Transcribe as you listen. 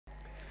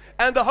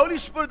And the Holy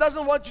Spirit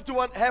doesn't want you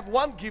to have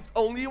one gift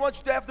only. He wants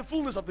you to have the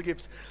fullness of the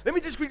gifts. Let me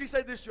just quickly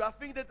say this to you. I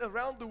think that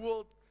around the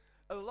world,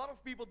 a lot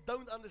of people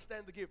don't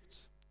understand the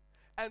gifts.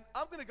 And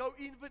I'm going to go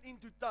even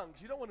into tongues.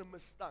 You don't want to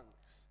miss tongues.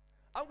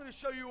 I'm going to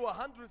show you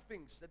 100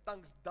 things that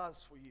tongues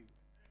does for you.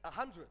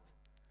 100.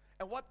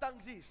 And what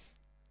tongues is?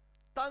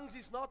 Tongues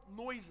is not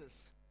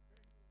noises.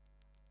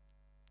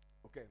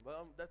 Okay,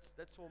 well, that's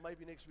for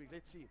maybe next week.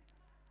 Let's see.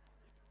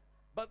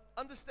 But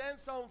understand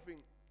something.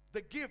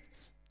 The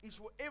gifts is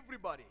for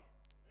everybody.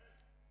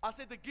 I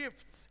said the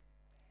gifts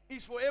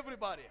is for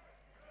everybody.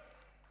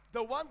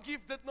 The one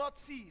gift did not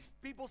cease.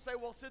 People say,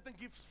 well, certain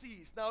gifts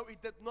cease. No,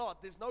 it did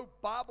not. There's no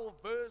Bible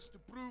verse to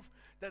prove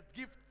that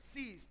gift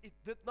ceased. It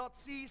did not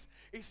cease.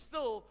 It's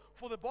still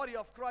for the body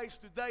of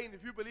Christ today. And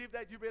if you believe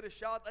that, you better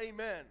shout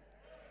amen.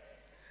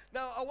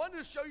 Now, I want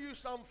to show you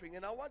something,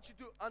 and I want you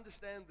to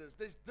understand this.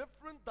 There's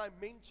different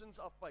dimensions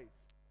of faith.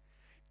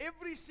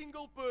 Every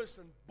single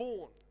person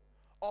born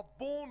are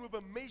born with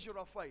a measure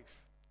of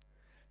faith.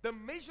 The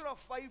measure of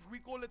faith, we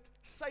call it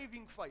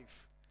saving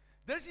faith.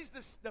 This is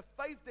the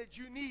faith that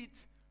you need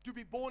to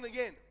be born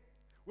again.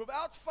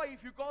 Without faith,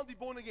 you can't be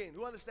born again.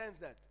 Who understands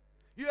that?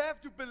 You have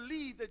to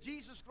believe that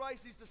Jesus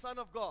Christ is the Son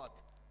of God.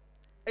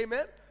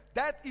 Amen?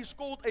 That is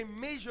called a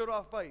measure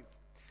of faith.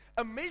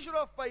 A measure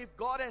of faith,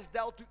 God has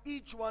dealt to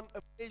each one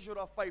a measure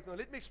of faith. Now,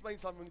 let me explain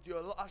something to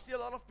you. I see a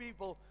lot of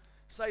people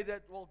say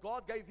that, well,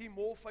 God gave him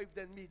more faith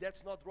than me.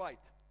 That's not right.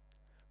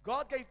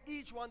 God gave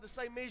each one the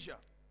same measure.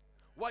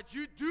 What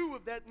you do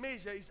with that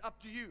measure is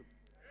up to you.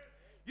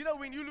 You know,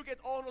 when you look at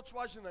Arnold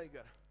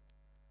Schwarzenegger,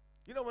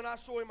 you know, when I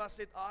saw him, I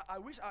said, I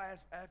wish I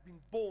had been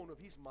born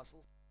with his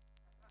muscles.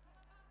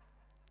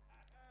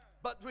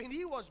 But when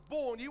he was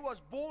born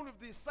with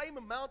the same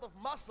amount of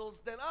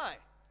muscles than I.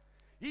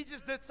 He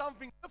just did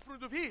something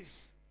different with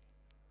his.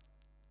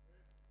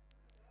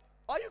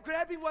 Are you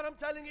grabbing what I'm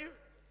telling you?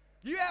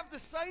 You have the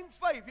same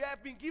faith. You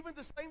have been given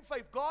the same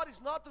faith. God is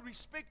not a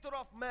respecter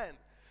of man.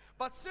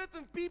 But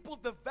certain people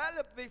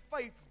develop their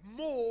faith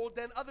more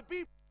than other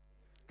people.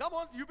 Come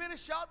on, you better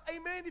shout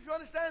amen if you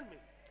understand me.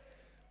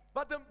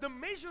 But the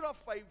measure of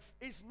faith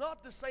is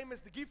not the same as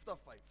the gift of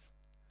faith.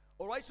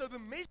 Alright, so the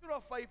measure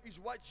of faith is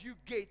what you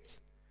get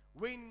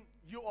when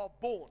you are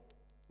born.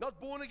 Not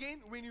born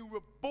again, when you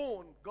were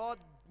born, God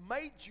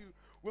made you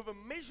with a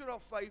measure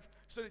of faith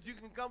so that you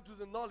can come to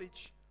the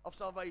knowledge of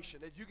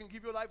salvation, that you can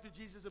give your life to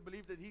Jesus and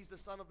believe that He's the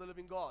Son of the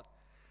living God.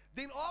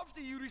 Then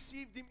after you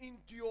received Him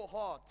into your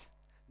heart,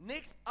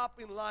 next up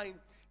in line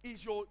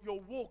is your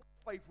walk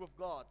of faith with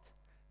God.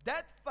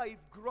 That faith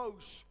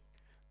grows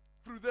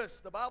through this.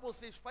 The Bible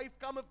says faith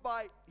cometh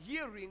by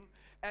hearing,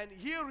 and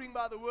hearing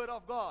by the word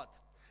of God.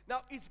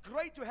 Now, it's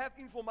great to have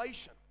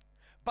information,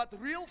 but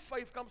real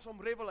faith comes from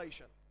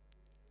revelation.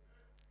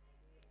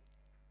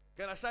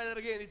 Can I say that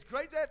again? It's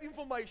great to have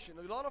information.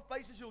 A lot of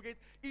places you'll get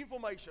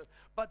information,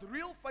 but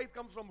real faith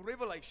comes from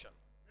revelation.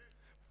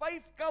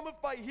 Faith cometh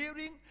by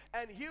hearing,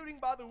 and hearing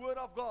by the word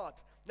of God.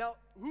 Now,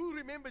 who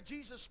remember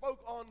Jesus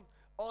spoke on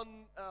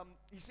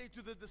he said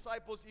to the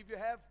disciples, if you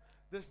have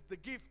the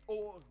gift,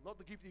 or not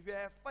the gift, if you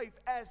have faith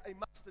as a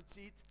mustard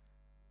seed,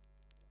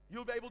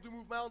 you'll be able to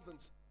move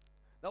mountains.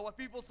 Now, what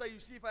people say, you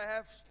see, if I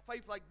have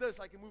faith like this,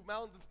 I can move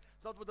mountains.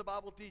 It's not what the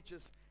Bible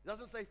teaches. It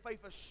doesn't say faith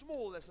as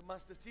small as a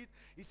mustard seed.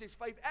 It says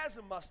faith as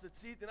a mustard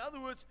seed. In other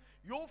words,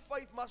 your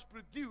faith must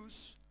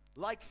produce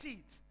like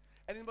seed.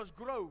 And it must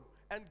grow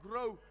and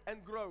grow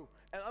and grow.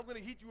 And I'm going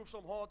to hit you with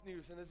some hard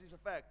news, and this is a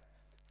fact.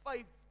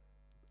 Faith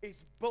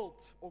is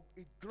built, or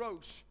it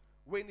grows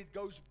when it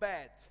goes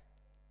bad.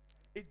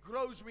 It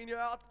grows when you're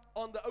out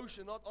on the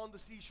ocean, not on the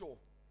seashore.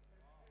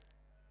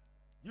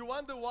 You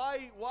wonder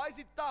why is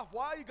it tough?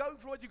 Why are you going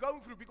through what you're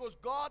going through? Because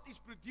God is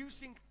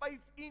producing faith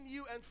in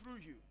you and through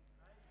you.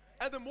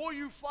 And the more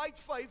you fight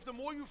faith, the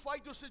more you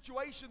fight your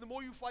situation, the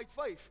more you fight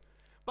faith.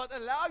 But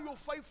allow your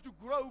faith to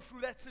grow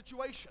through that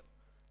situation.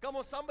 Come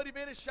on, somebody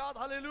better shout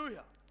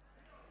hallelujah.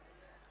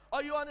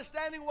 Are you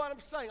understanding what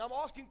I'm saying? I'm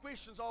asking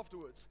questions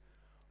afterwards.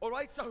 All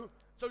right, so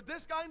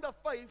this kind of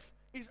faith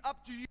is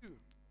up to you.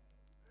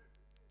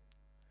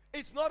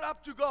 It's not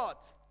up to God.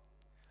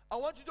 I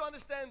want you to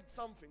understand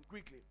something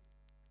quickly.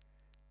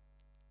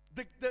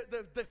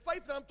 The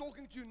faith that I'm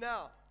talking to you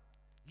now,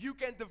 you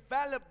can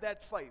develop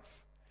that faith.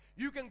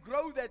 You can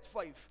grow that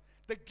faith.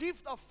 The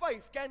gift of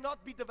faith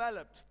cannot be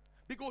developed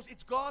because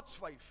it's God's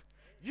faith.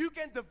 You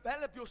can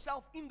develop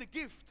yourself in the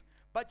gift,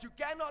 but you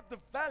cannot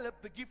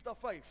develop the gift of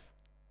faith.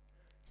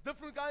 It's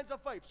different kinds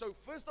of faith. So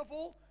first of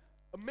all,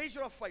 a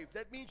measure of faith.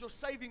 That means your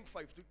saving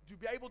faith, to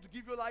be able to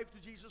give your life to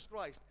Jesus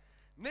Christ.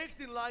 Next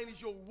in line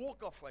is your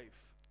walk of faith.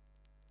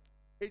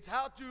 It's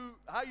how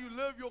you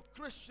live your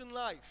Christian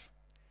life.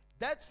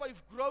 That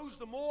faith grows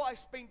the more I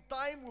spend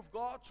time with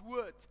God's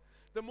word,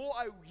 the more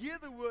I hear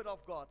the word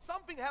of God.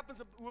 Something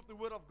happens with the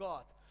word of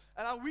God.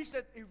 And I wish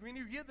that when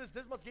you hear this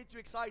must get you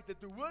excited.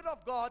 The word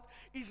of God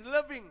is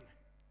living.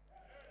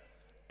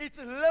 It's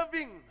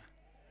living.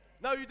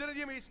 No, you didn't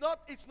hear me. It's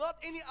not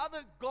any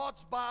other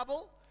God's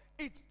Bible.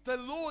 It's the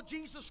Lord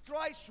Jesus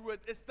Christ's word.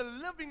 It's the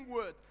living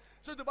word.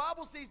 So the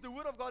Bible says the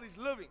word of God is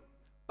living,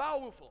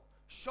 powerful,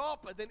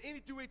 sharper than any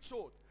two-edged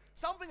sword.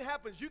 Something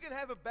happens. You can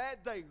have a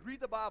bad day.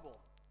 Read the Bible.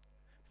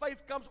 Faith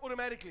comes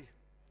automatically.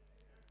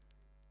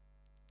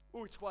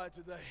 Oh, it's quiet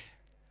today.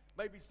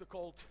 Maybe it's the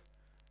cold.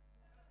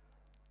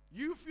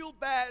 You feel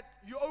bad.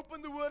 You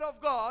open the Word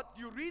of God.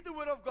 You read the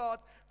Word of God.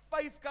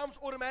 Faith comes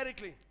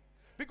automatically.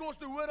 Because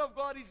the Word of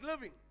God is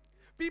living.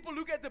 People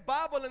look at the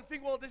Bible and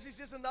think, well, this is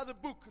just another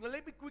book. Now,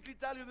 let me quickly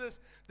tell you this.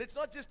 That's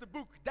not just a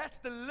book. That's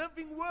the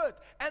living Word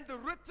and the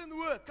written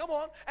Word. Come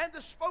on. And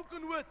the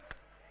spoken Word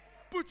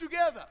put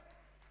together.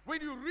 When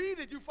you read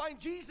it, you find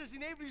Jesus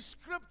in every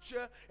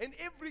scripture, in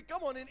every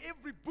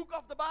book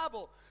of the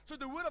Bible. So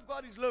the Word of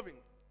God is living.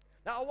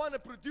 Now, I want to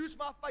produce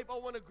my faith. I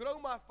want to grow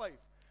my faith.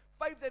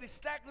 Faith that is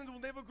stagnant will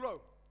never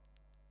grow.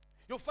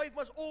 Your faith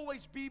must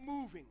always be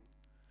moving.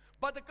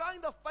 But the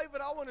kind of faith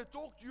that I want to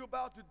talk to you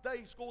about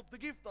today is called the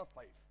gift of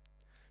faith.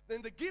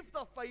 Then the gift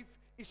of faith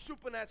is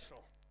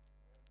supernatural.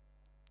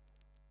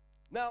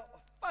 Now,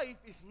 faith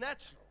is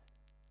natural.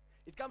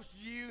 It comes to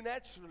you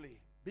naturally,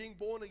 being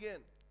born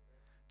again.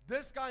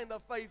 This kind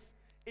of faith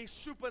is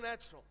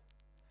supernatural.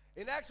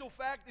 In actual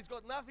fact, it's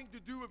got nothing to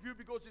do with you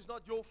because it's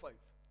not your faith.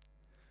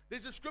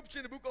 There's a scripture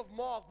in the book of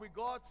Mark where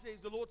God says,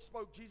 the Lord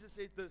spoke, Jesus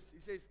said this.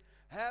 He says,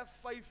 have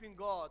faith in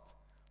God.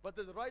 But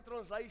the right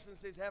translation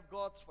says, have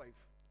God's faith.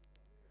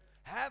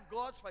 Have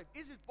God's faith.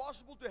 Is it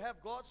possible to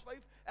have God's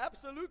faith?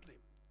 Absolutely.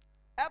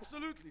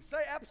 Absolutely. Say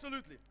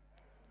absolutely.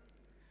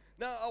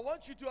 Now, I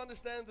want you to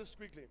understand this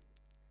quickly.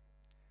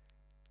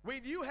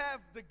 When you have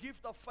the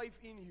gift of faith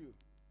in you,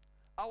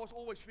 I was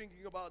always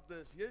thinking about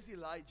this. Here's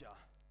Elijah.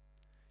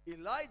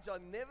 Elijah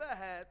never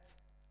had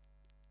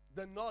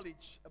the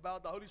knowledge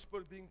about the Holy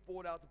Spirit being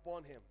poured out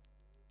upon him.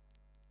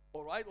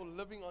 All right? Or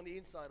living on the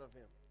inside of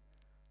him.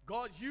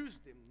 God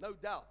used him, no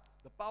doubt.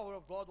 The power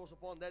of God was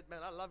upon that man.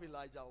 I love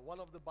Elijah. One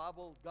of the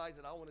Bible guys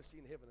that I want to see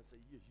in heaven and say,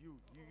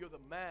 you're the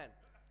man.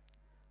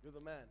 You're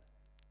the man.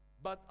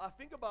 But I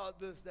think about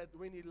this, that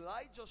when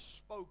Elijah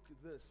spoke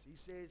this, he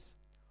says,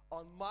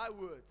 on my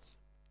words,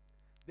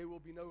 there will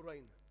be no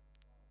rain.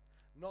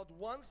 Not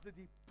once did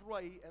he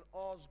pray and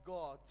ask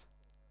God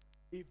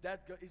if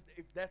that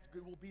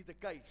will be the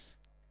case.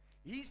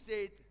 He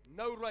said,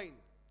 no rain,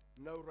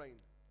 no rain.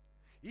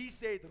 He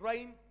said,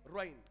 rain,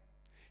 rain.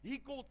 He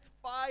called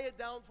fire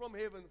down from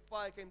heaven.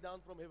 Fire came down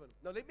from heaven.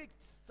 Now let me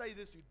say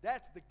this to you.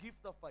 That's the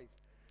gift of faith.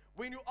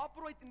 When you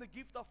operate in the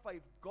gift of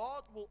faith,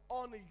 God will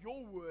honor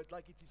your word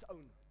like it's His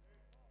own.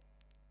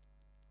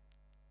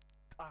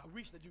 I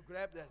wish that you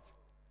grab that.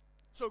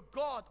 So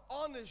God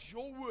honors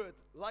your word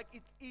like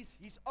it is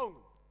His own.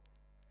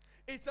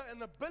 It's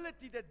an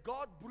ability that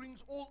God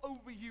brings all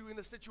over you in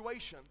a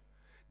situation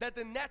that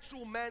the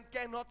natural man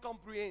cannot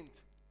comprehend.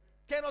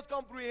 Cannot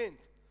comprehend.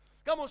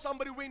 Come on,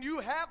 somebody, when you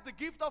have the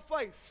gift of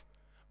faith,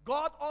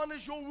 God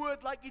honors your word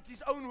like it's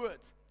His own word.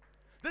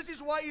 This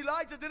is why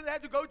Elijah didn't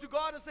have to go to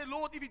God and say,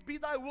 Lord, if it be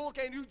thy will,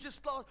 can you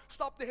just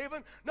stop the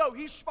heaven? No,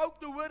 he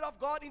spoke the word of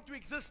God into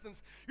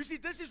existence. You see,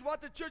 this is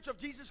what the Church of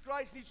Jesus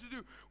Christ needs to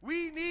do.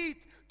 We need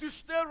to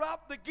stir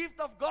up the gift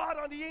of God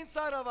on the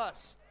inside of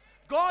us.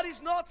 God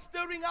is not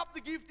stirring up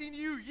the gift in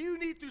you. You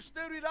need to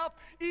stir it up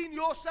in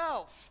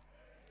yourself.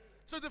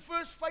 So the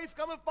first faith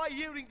cometh by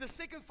hearing. The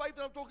second faith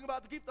that I'm talking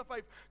about, the gift of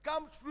faith,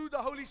 comes through the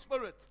Holy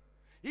Spirit.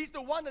 He's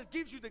the one that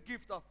gives you the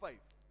gift of faith.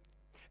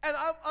 And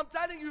I'm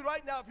telling you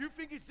right now, if you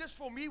think it's just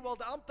for me, well,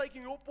 I'm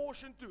taking your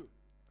portion too.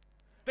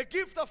 The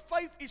gift of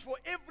faith is for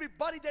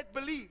everybody that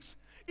believes.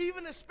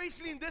 Even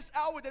especially in this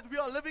hour that we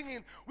are living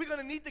in, we're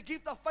going to need the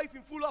gift of faith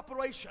in full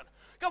operation.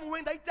 Come on,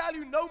 when they tell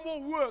you no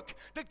more work,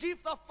 the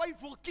gift of faith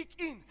will kick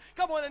in.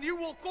 Come on, and you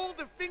will call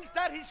the things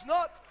that is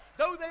not,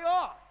 though they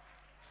are.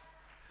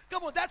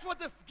 Come on, that's what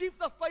the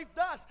gift of faith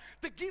does.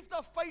 The gift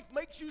of faith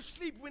makes you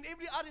sleep when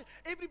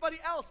everybody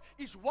else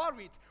is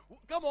worried.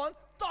 Come on,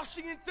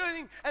 tossing and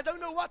turning and don't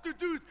know what to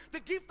do. The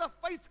gift of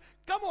faith,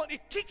 come on,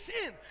 it kicks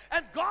in.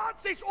 And God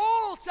says,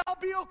 all shall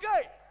be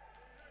okay.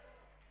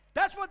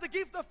 That's what the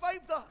gift of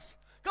faith does.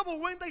 Come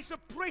on, when they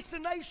suppress a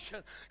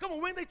nation, come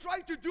on, when they try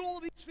to do all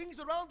these things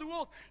around the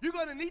world, you're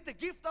going to need the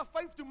gift of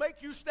faith to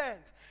make you stand.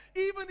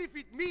 Even if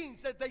it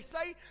means that they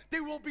say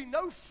there will be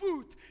no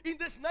food in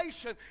this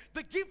nation,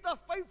 the gift of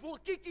faith will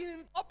kick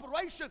in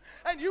operation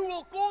and you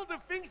will call the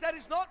things that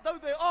is not though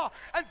they are.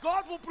 And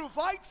God will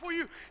provide for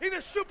you in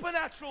a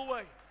supernatural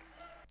way.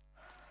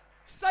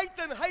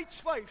 Satan hates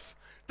faith.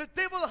 The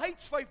devil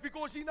hates faith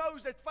because he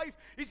knows that faith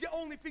is the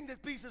only thing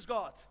that pleases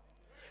God.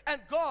 And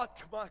God,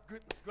 my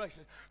goodness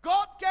gracious,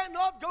 God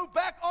cannot go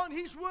back on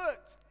His word.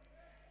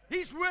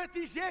 His word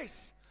is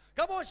yes.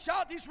 Come on,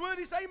 shout, His word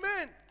is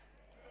amen.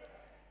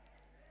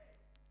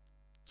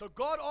 So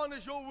God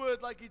honors your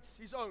word like it's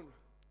His own.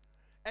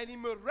 And He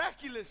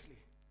miraculously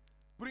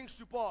brings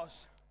to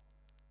pass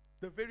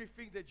the very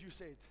thing that you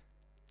said.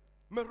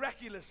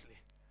 Miraculously.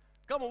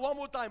 Come on, one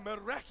more time.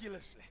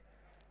 Miraculously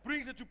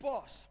brings it to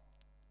pass.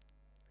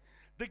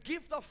 The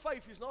gift of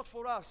faith is not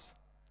for us,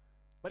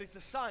 but it's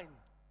a sign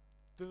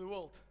to the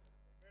world.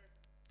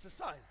 It's a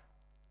sign.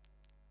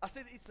 I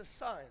said it's a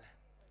sign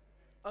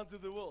unto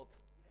the world.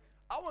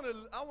 I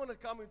want to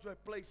come into a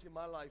place in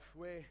my life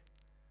where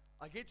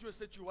I get to a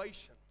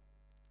situation,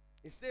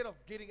 instead of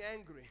getting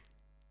angry,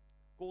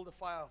 call the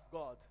fire of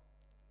God.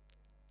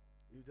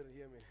 You didn't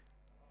hear me.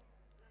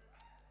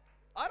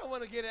 I don't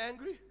want to get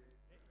angry.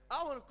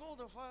 I want to call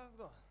the fire of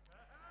God.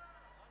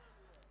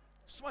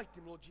 Smite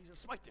him, Lord Jesus,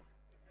 smite him.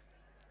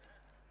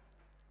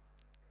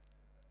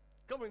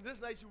 Come on, in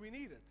this nation we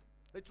need it.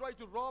 They try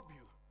to rob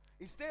you.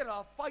 Instead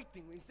of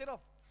fighting, instead of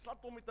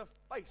slap them with the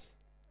face.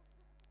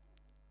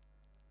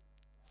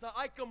 So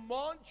I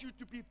command you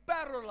to be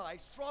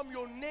paralyzed from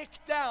your neck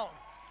down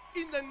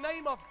in the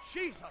name of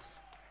Jesus.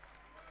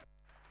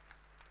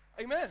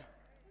 Amen.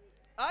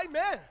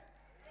 Amen.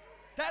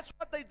 That's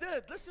what they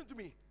did. Listen to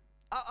me.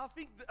 I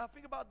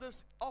think about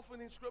this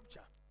often in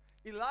Scripture.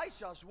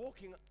 Elisha's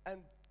walking,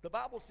 and the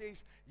Bible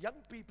says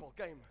young people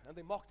came and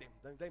they mocked him.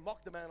 They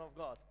mocked the man of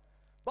God.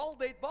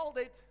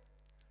 Bald-head.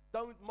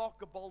 Don't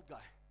mock a bald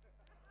guy.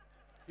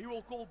 He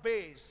will call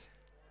bears.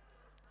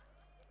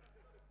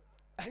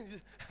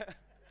 And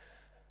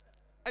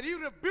he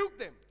rebuked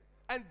them.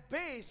 And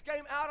bears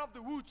came out of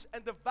the woods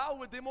and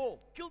devoured them all.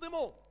 Killed them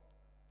all.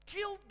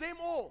 Killed them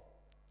all.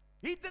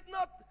 He did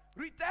not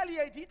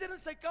retaliate. He didn't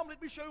say, come,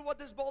 let me show you what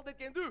this bald head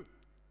can do.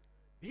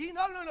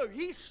 No.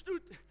 He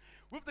stood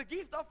with the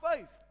gift of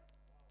faith.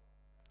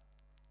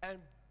 And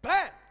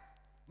bam!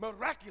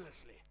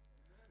 Miraculously.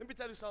 Let me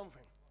tell you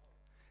something.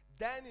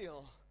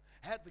 Daniel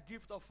had the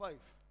gift of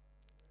faith.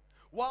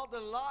 While the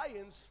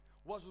lions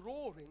was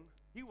roaring,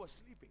 he was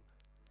sleeping.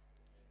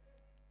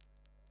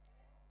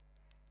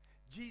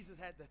 Jesus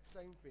had that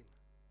same thing.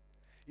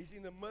 He's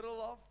in the middle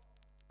of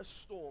a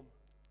storm.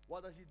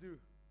 What does he do?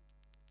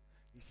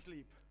 He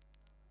sleep.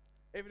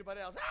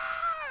 Everybody else,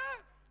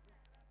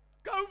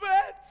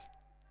 COVID!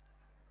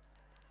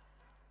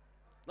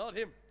 Not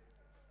him.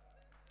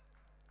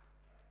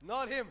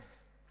 Not him.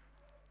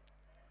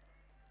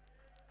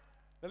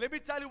 Now let me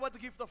tell you what the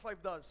gift of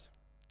faith does.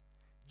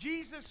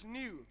 Jesus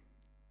knew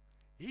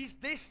his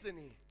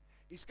destiny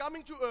is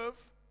coming to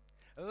earth,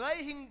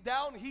 laying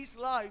down his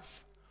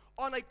life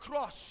on a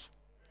cross,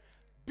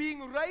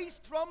 being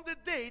raised from the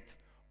dead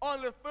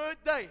on the third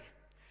day.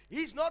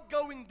 He's not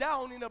going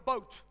down in a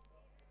boat.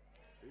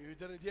 You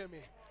didn't hear me.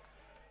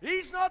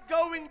 He's not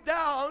going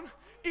down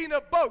in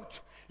a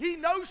boat. He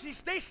knows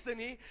his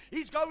destiny.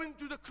 He's going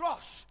to the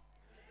cross.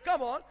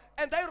 Come on.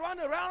 And they run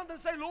around and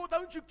say, Lord,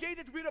 don't you get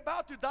it? We're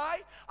about to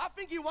die. I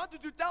think he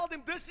wanted to tell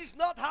them this is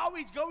not how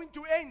it's going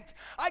to end.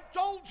 I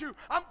told you,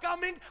 I'm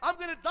coming. I'm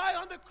going to die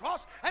on the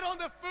cross. And on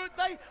the third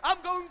day,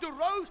 I'm going to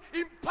rise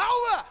in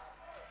power.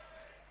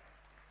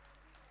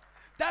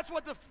 That's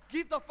what the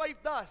gift of faith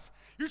does.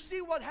 You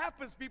see what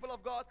happens, people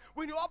of God?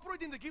 When you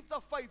operate in the gift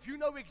of faith, you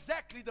know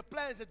exactly the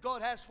plans that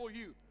God has for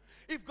you.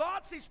 If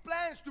God says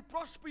plans to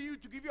prosper you,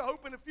 to give you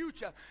hope in the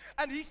future,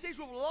 and he says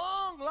with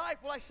long life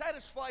will I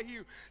satisfy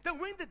you, then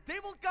when the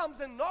devil comes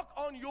and knock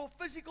on your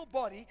physical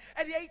body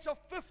at the age of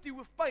 50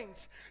 with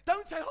pains,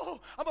 don't say,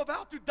 oh, I'm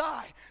about to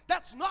die.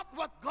 That's not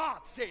what God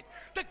said.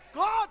 The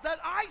God that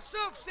I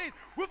serve said,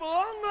 with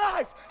long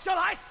life shall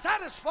I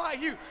satisfy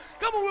you.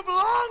 Come on, with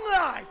long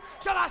life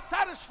shall I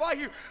satisfy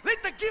you.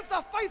 Let the gift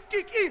of faith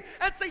kick in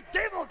and say,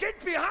 devil,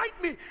 get behind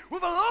me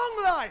with a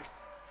long life.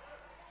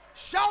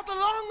 Shout a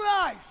long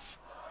life.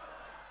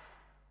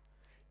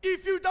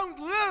 If you don't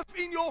live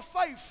in your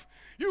faith,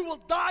 you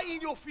will die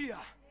in your fear.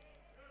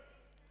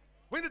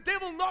 When the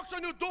devil knocks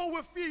on your door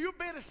with fear, you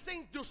better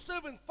send your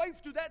servant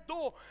faith to that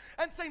door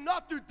and say,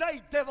 not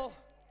today, devil.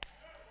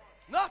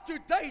 Not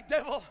today,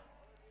 devil.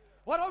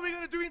 What are we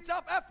going to do in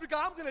South Africa?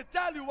 I'm going to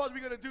tell you what we're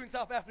going to do in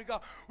South Africa.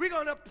 We're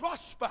going to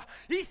prosper.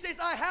 He says,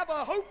 I have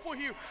a hope for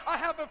you. I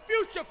have a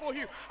future for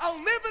you. I'll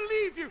never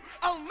leave you.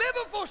 I'll never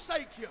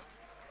forsake you.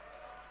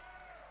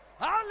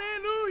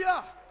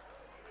 Hallelujah.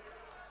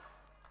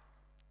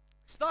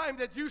 It's time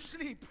that you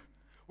sleep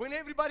when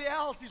everybody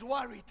else is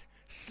worried.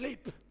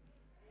 Sleep.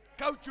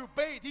 Go to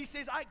bed. He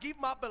says, I give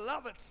my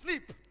beloved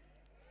sleep.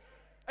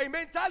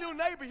 Amen. Tell your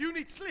neighbor you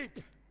need sleep.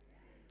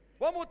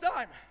 One more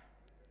time.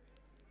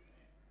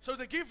 So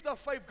the gift of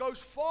faith goes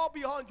far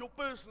beyond your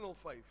personal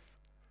faith.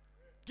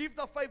 Gift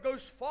of faith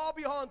goes far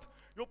beyond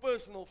your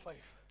personal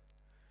faith.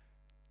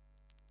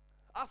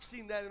 I've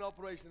seen that in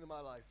operation in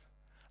my life.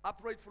 I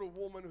prayed for a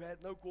woman who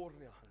had no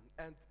cornea.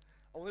 And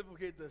I'll never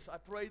forget this. I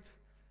prayed,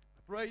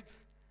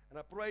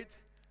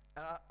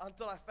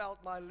 until I felt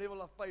my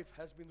level of faith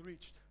has been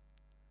reached.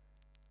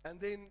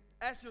 And then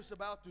as she was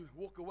about to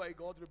walk away,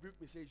 God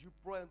rebuked me, says, you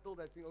pray until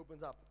that thing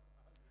opens up.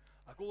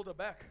 I called her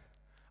back.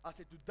 I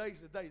said, today's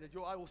the day that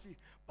your eye will see.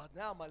 But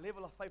now my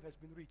level of faith has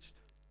been reached.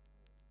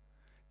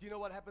 Do you know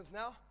what happens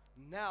now?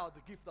 Now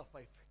the gift of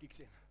faith kicks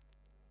in.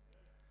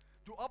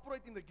 To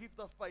operate in the gift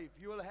of faith,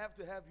 you will have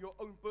to have your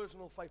own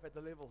personal faith at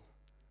the level.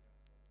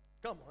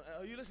 Come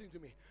on, are you listening to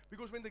me?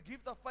 Because when the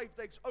gift of faith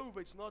takes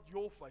over, it's not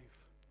your faith.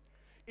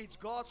 It's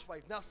God's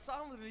faith. Now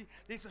suddenly,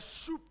 there's a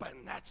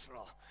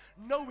supernatural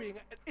knowing.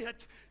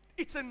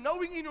 It's a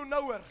knowing in your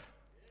knower.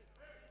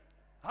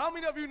 How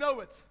many of you know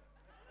it?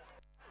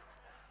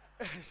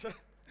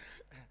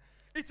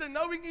 It's a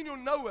knowing in your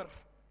knower.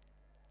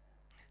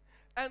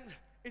 And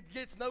it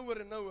gets nowhere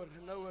and nowhere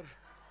and nowhere.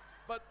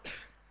 But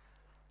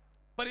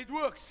But it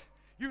works.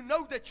 You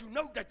know that you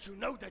know that you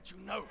know that you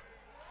know.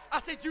 I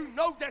said, you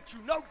know that you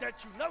know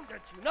that you know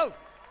that you know.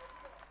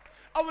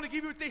 I want to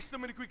give you a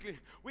testimony quickly.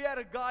 We had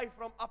a guy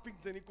from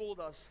Uppington. He called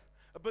us,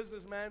 a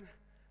businessman.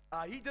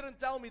 He didn't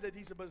tell me that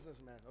he's a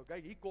businessman,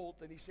 okay? He called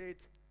and he said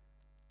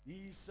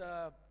he's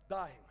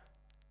dying.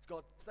 He's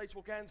got stage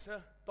 4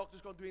 cancer.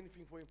 Doctors can't do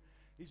anything for him.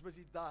 He's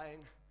busy dying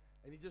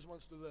and he just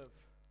wants to live.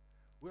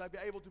 Would I be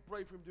able to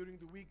pray for him during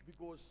the week?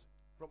 Because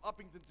from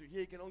Uppington to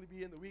here, he can only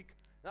be in the week.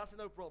 And I said,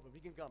 no problem, he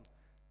can come.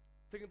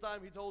 Second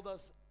time he called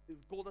us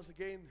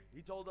again.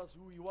 He told us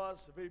who he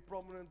was, a very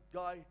prominent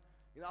guy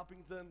in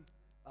Uppington.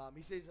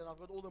 He says, and I've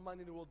got all the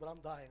money in the world, but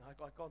I'm dying. I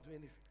can't do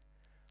anything.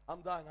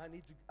 I'm dying.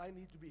 I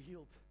need to be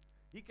healed.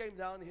 He came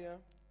down here,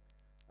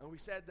 and we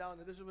sat down,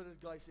 and this is what this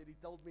guy said. He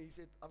told me, he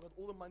said, I've got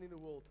all the money in the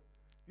world.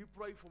 You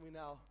pray for me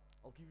now,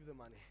 I'll give you the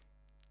money.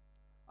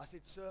 I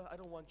said, sir, I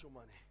don't want your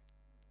money.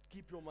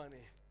 Keep your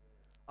money.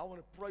 I want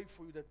to pray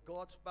for you that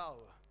God's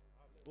power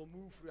will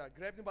move through you. I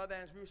grabbed him by the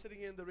hands. We were sitting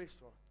here in the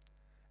restaurant.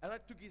 As I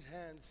took his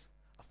hands,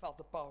 I felt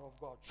the power of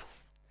God.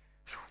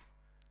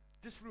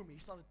 Just through me. He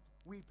started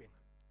weeping.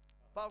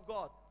 Power of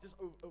God just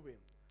over him.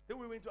 Then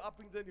we went to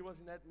Uppington. He was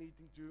in that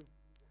meeting too.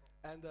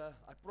 And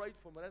I prayed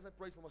for him. And as I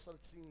prayed for him, I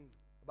started singing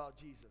about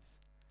Jesus.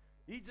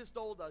 He just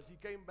told us, he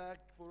came back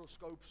for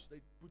scopes. They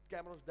put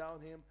cameras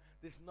down him.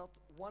 There's not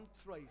one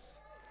trace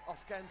of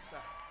cancer.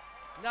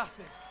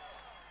 Nothing.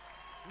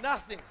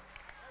 Nothing.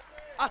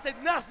 I said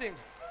nothing.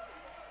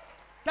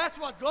 That's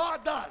what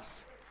God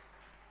does.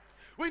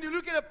 When you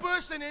look at a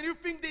person and you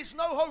think there's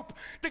no hope,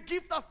 the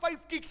gift of faith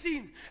kicks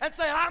in and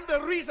say, I'm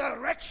the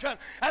resurrection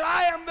and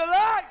I am the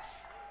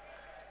life.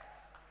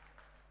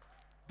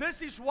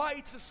 This is why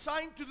it's a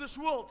sign to this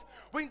world.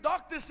 When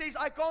doctor says,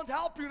 I can't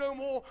help you no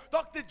more,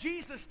 Dr.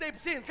 Jesus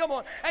steps in, come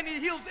on, and he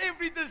heals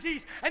every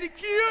disease and he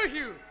cures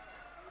you.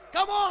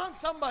 Come on,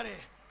 somebody.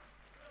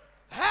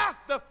 Have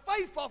the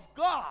faith of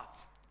God.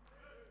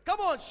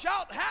 Come on,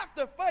 shout, have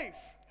the faith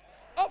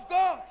of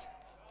God.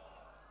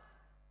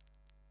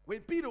 When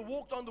Peter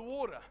walked on the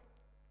water,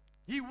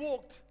 he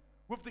walked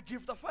with the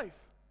gift of faith.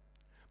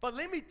 But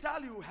let me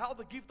tell you how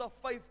the gift of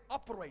faith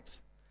operates.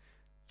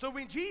 So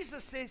when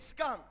Jesus says,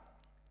 come,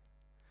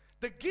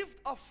 the gift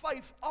of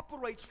faith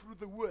operates through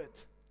the word.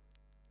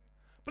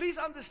 Please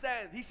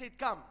understand, he said,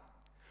 come.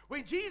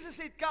 When Jesus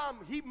said, come,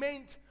 he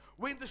meant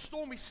when the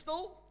storm is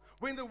still,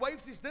 when the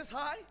waves is this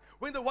high,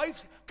 when the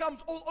waves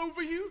comes all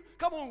over you.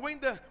 Come on, when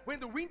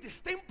the wind is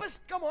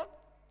tempest, come on.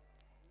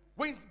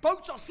 When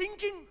boats are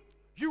sinking,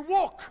 you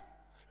walk.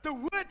 The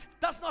word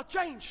does not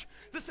change.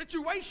 The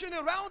situation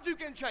around you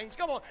can change.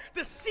 Come on.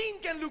 The scene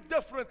can look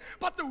different,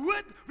 but the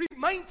word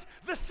remains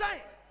the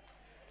same.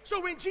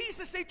 So when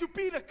Jesus said to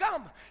Peter,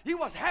 come, he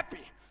was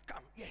happy.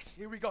 Come, yes,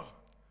 here we go.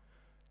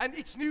 And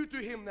it's new to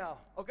him now.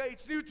 Okay,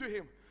 it's new to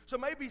him. So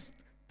maybe he's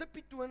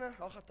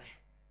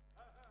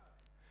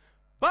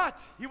but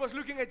he was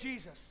looking at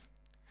Jesus.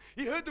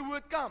 He heard the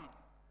word come.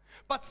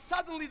 But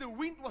suddenly the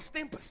wind was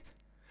tempest.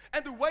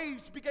 And the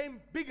waves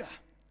became bigger.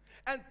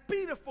 And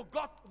Peter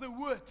forgot the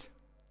word.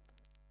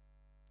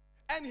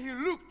 And he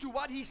looked to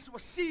what he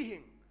was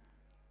seeing.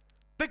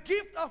 The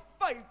gift of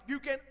faith, you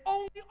can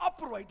only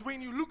operate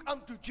when you look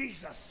unto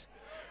Jesus.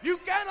 You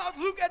cannot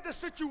look at the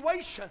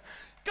situation.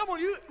 Come on,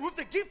 you with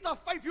the gift of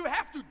faith, you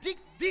have to dig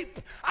deep.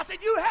 I said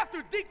you have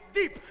to dig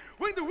deep.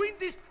 When the wind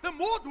is, the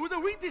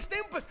wind is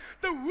tempest,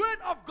 the word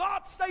of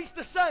God stays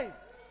the same.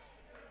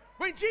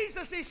 When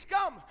Jesus says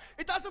come,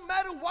 it doesn't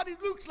matter what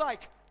it looks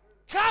like.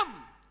 Come.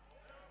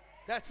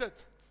 That's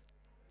it.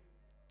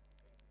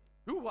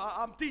 Ooh,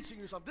 I'm teaching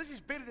you something. This is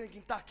better than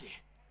Kentucky.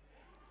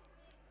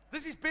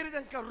 This is better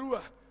than Karoo.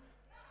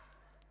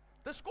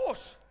 This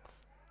course.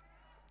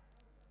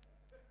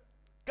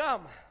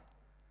 Come.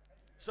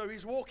 So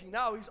he's walking.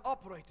 Now he's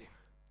operating.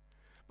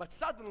 But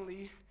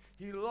suddenly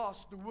he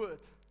lost the word.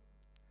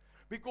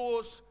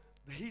 Because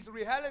his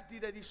reality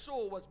that he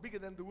saw was bigger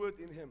than the word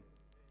in him.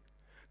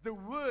 The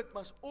word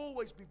must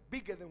always be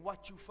bigger than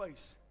what you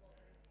face.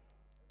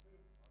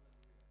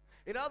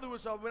 In other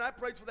words, when I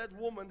prayed for that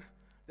woman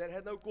that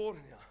had no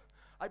cornea,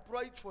 I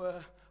prayed for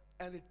her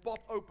and it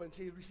popped open.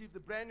 She received a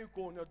brand new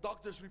cornea.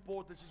 Doctors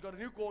report that she's got a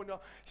new cornea.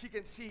 She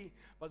can see.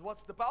 But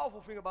what's the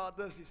powerful thing about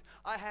this is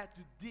I had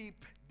to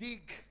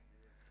dig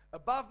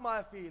above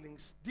my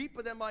feelings,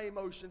 deeper than my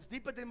emotions,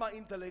 deeper than my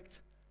intellect.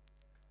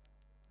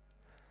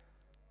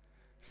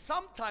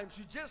 Sometimes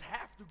you just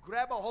have to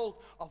grab a hold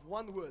of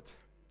one word.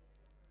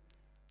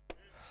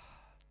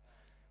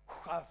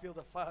 I feel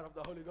the fire of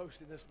the Holy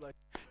Ghost in this place.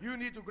 You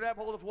need to grab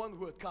hold of one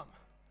word. Come.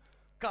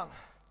 Come.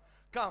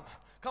 Come.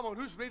 Come on,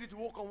 who's ready to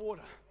walk on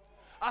water?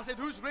 I said,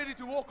 who's ready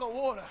to walk on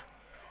water?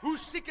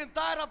 Who's sick and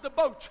tired of the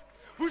boat?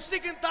 Who's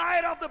sick and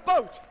tired of the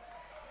boat?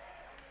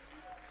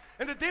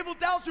 And the devil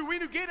tells you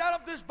when you get out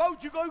of this boat,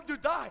 you're going to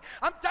die.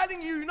 I'm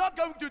telling you, you're not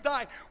going to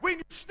die. When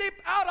you step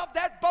out of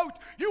that boat,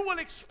 you will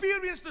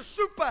experience the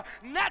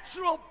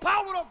supernatural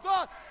power of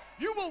God.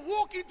 You will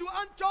walk into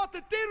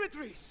uncharted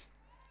territories.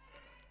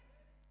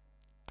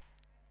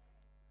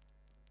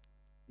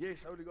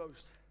 Yes, Holy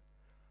Ghost.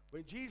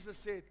 When Jesus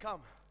said,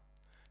 come,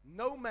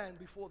 No man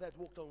before that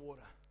walked on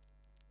water.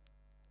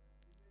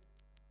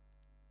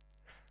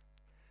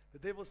 The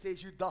devil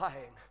says, you're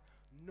dying.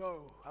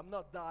 No, I'm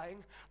not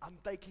dying. I'm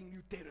taking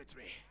new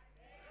territory.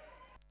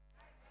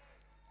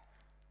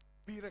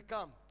 Peter,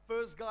 come.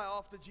 First guy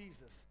after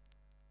Jesus.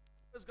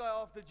 First guy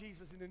after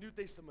Jesus in the New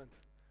Testament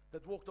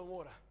that walked on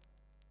water.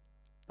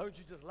 Don't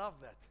you just love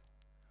that?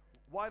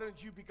 Why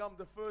don't you become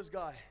the first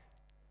guy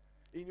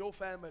in your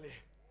family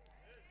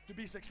to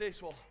be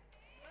successful?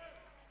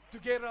 To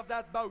get off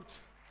that boat.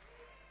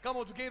 Come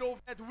on, to get off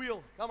that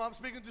wheel. Come on, I'm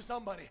speaking to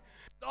somebody.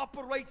 It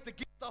operates the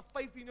gift of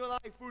faith in your life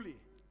fully.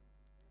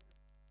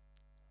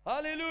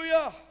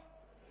 Hallelujah.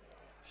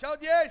 Shout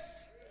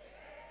yes.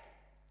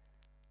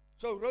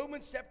 So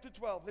Romans chapter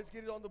 12. Let's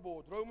get it on the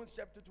board. Romans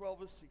chapter 12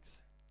 verse 6.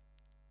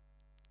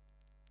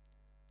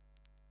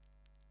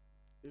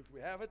 If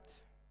we have it.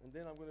 And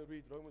then I'm going to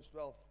read Romans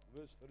 12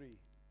 verse 3.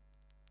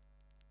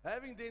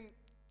 Having then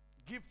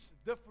gifts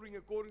differing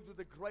according to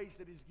the grace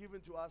that is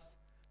given to us,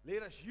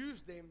 let us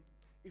use them.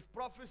 If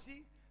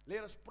prophecy,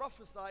 let us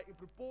prophesy in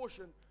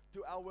proportion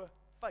to our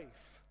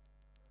faith.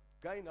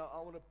 Okay, now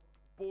I want to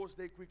pause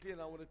there quickly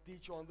and I want to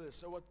teach you on this.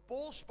 So what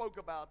Paul spoke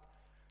about,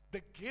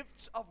 the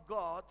gifts of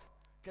God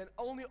can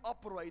only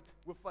operate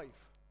with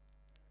faith.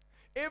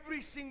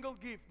 Every single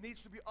gift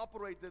needs to be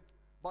operated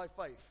by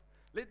faith.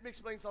 Let me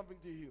explain something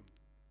to you.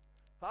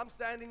 If I'm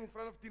standing in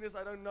front of Tinus,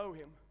 I don't know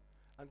him,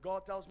 and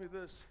God tells me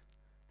this,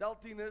 tell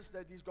Tinus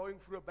that he's going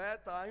through a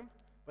bad time,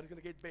 but he's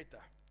going to get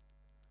better.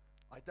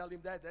 I tell him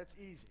that, that's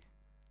easy.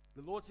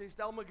 The Lord says,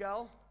 tell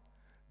Miguel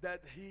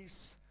that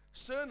his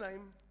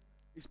surname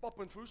is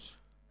Poppenfuss.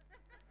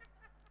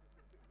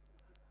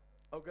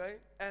 Okay?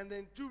 And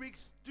then 2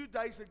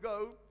 days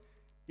ago,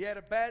 he had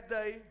a bad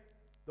day.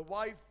 The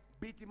wife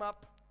beat him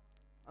up.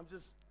 I'm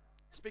just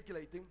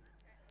speculating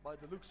by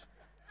the looks,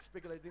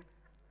 speculating.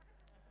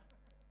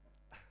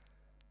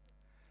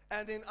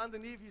 And then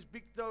underneath his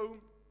big toe,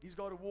 he's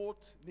got a wart,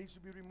 needs to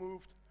be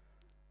removed.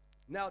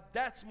 Now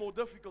that's more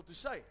difficult to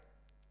say.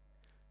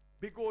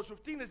 Because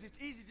with Tinus, it's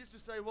easy just to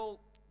say, well,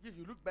 you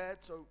look bad,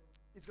 so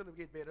it's going to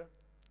get better.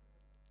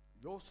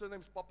 Your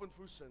surname's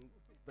Poppenfuss, and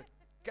the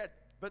cat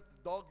bit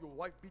the dog, your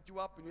wife beat you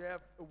up, and you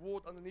have a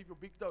wart underneath your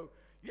big toe.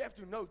 You have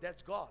to know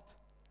that's God.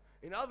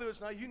 In other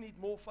words, now you need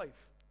more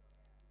faith.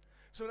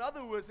 So in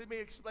other words, let me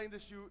explain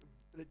this to you,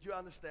 that you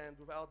understand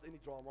without any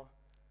drama.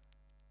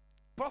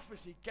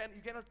 Prophecy,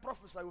 you cannot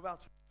prophesy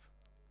without faith.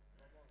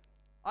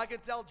 I can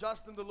tell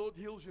Justin the Lord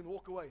heals you and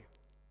walk away.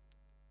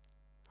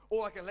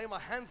 Or I can lay my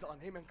hands on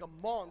him and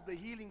command the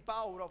healing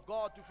power of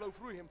God to flow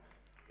through him.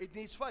 It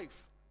needs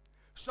faith.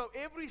 So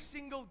every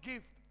single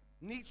gift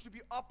needs to be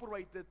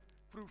operated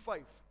through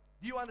faith.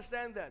 Do you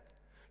understand that?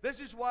 This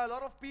is why a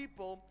lot of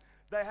people,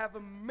 they have a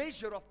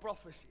measure of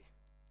prophecy.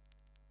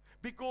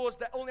 Because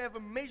they only have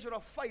a measure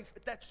of faith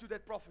attached to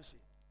that prophecy.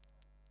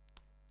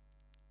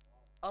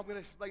 I'm going to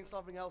explain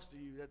something else to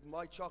you that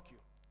might shock you.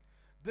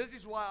 This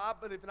is why I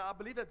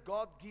believe that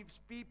God gives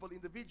people,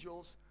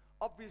 individuals,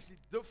 obviously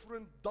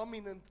different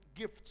dominant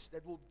gifts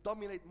that will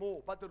dominate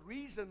more. But the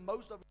reason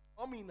most of it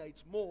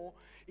dominates more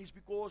is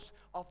because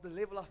of the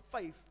level of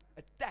faith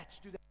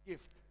attached to that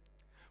gift.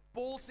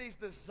 Paul says,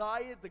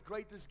 desire the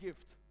greatest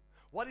gift.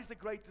 What is the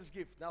greatest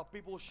gift? Now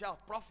people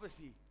shout,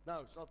 prophecy.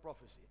 No, it's not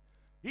prophecy.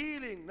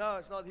 Healing. No,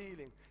 it's not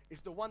healing.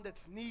 It's the one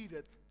that's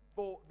needed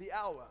for the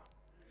hour.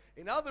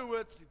 In other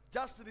words, if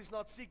Justin is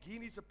not sick, he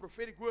needs a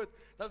prophetic word.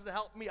 Doesn't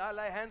help me. I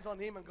lay hands on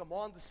him and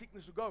command the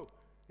sickness to go.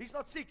 He's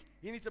not sick.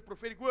 He needs a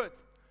prophetic word.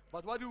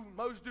 But what do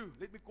most do?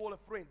 Let me call a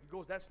friend,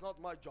 because that's not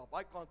my job.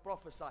 I can't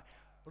prophesy.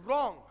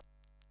 Wrong.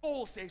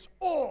 Paul says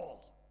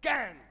all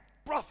can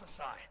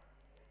prophesy.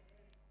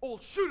 All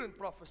shouldn't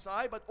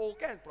prophesy, but all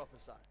can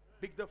prophesy.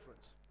 Big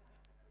difference.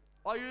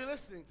 Are you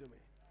listening to me?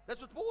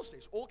 That's what Paul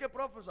says. All can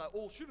prophesy.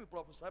 All shouldn't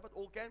prophesy, but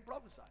all can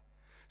prophesy.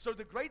 So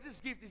the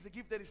greatest gift is the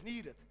gift that is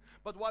needed.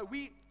 But why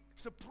we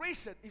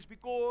suppress it is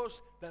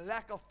because the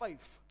lack of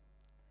faith.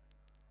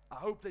 I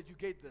hope that you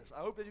get this.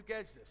 I hope that you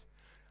catch this.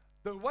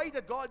 The way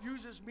that God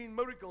uses me in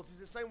miracles is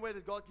the same way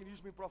that God can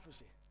use me in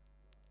prophecy.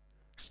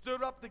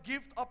 Stir up the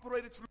gift,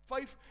 operate it through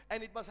faith,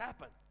 and it must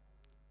happen.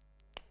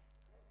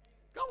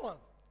 Come on.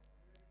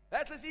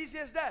 That's as easy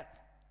as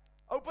that.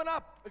 Open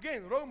up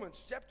again,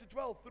 Romans chapter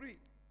 12, 3.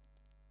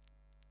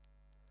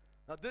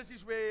 Now this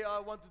is where I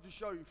wanted to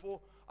show you. For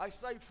I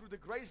say through the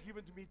grace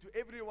given to me, to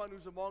everyone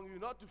who's among you,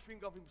 not to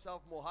think of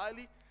himself more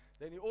highly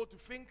than he ought to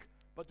think,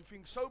 but to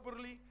think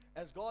soberly,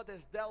 as God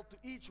has dealt to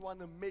each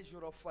one a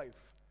measure of faith.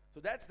 So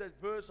that's that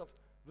verse of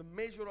the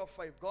measure of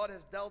faith. God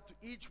has dealt to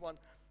each one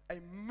a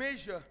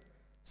measure,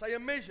 say a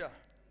measure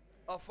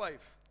of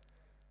faith.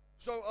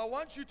 So I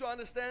want you to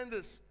understand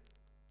this.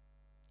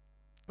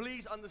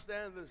 Please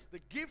understand this. The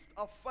gift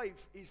of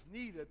faith is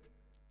needed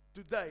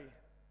today.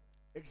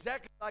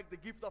 Exactly like the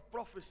gift of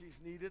prophecy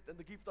is needed, and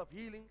the gift of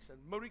healings and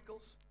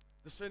miracles,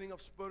 discerning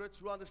of spirits.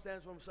 Who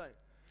understands what I'm saying?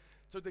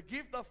 So the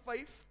gift of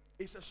faith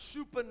is a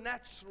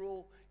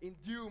supernatural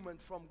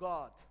endowment from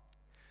God.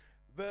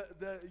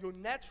 Your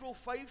natural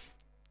faith,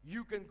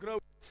 you can grow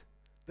it.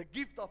 The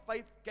gift of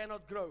faith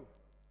cannot grow.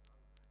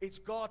 It's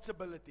God's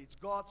ability. It's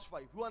God's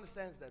faith. Who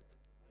understands that?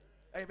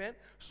 Amen.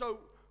 So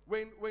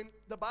when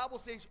the Bible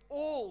says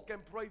all can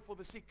pray for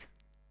the sick,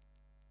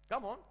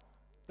 come on.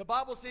 The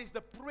Bible says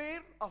the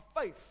prayer of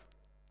faith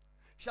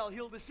shall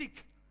heal the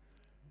sick.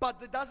 But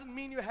that doesn't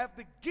mean you have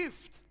the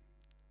gift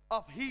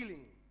of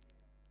healing.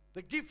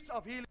 The gift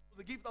of healing,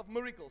 the gift of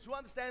miracles. Who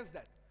understands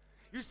that?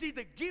 You see,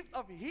 the gift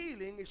of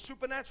healing is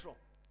supernatural.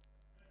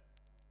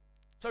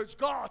 So it's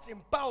God's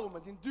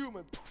empowerment,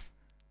 endowment. Poof,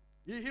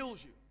 He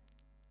heals you.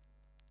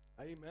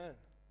 Amen.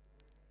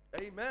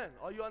 Amen.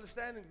 Are you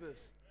understanding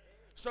this?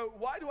 So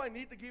why do I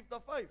need the gift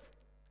of faith?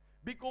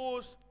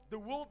 Because the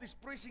world is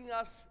pressing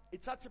us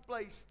in such a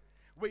place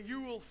where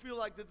you will feel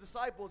like the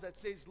disciples that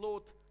says,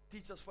 Lord,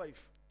 teach us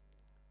faith.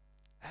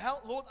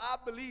 Help, Lord, I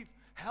believe.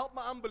 Help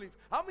my unbelief.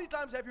 How many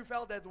times have you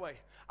felt that way?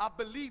 I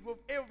believe with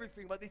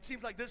everything, but it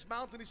seems like this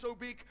mountain is so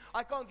big,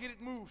 I can't get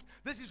it moved.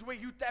 This is where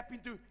you tap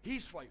into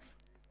His faith.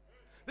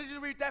 This is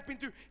where you tap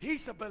into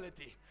His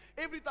ability.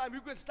 Every time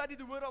you can study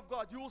the Word of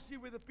God, you will see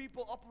where the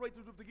people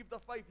operated with the gift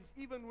of faith is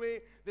even where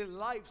their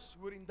lives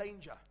were in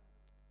danger.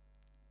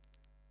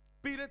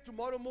 Peter,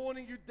 tomorrow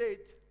morning you're dead.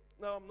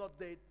 No, I'm not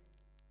dead.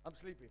 I'm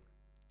sleeping.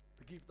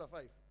 The gift of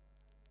faith.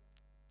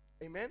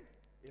 Amen?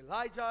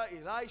 Elijah,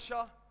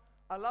 Elisha.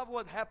 I love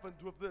what happened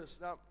with this.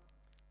 Now,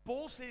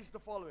 Paul says the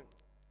following.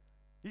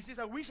 He says,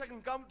 I wish I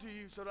can come to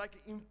you so that I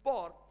can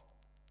impart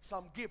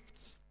some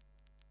gifts.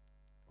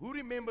 Who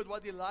remembered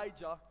what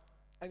Elijah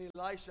and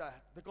Elisha,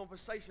 the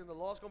conversation, the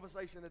last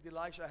conversation that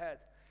Elisha had?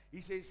 He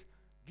says,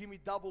 give me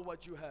double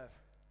what you have.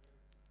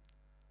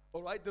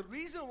 All right, the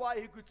reason why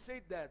he could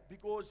say that,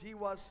 because he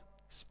was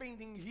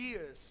spending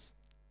years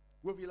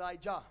with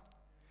Elijah.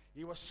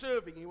 He was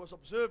serving, he was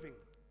observing.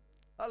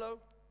 Hello?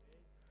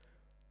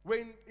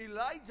 When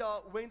Elijah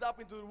went up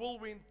into the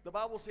whirlwind, the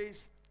Bible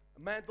says, a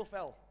mantle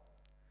fell.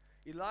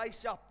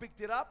 Elisha picked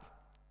it up.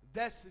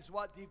 This is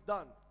what he'd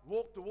done.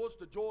 Walked towards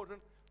the Jordan.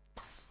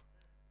 Poof,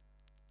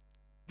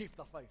 gift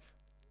of faith.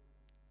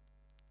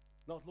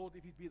 Not, Lord,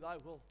 if it be thy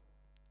will.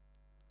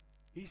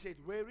 He said,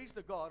 where is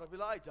the God of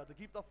Elijah, the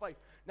gift of faith?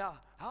 Now,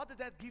 how did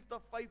that gift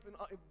of faith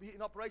be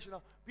in operation?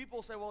 Now,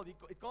 people say, well,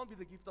 it can't be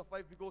the gift of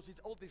faith because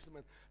it's Old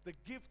Testament. The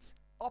gifts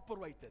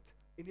operated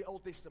in the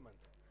Old Testament.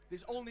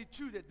 There's only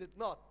two that did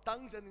not,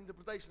 tongues and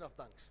interpretation of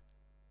tongues.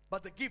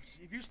 But the gifts,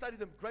 if you study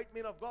them, great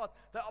men of God,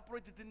 they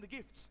operated in the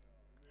gifts.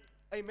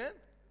 Amen?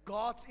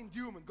 God's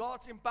endowment,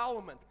 God's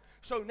empowerment.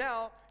 So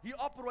now, he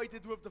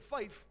operated with the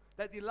faith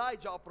that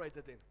Elijah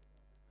operated in.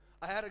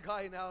 I had a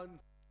guy now in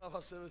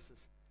our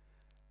services.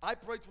 I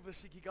prayed for the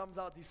sick. He comes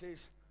out, he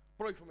says,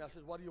 pray for me. I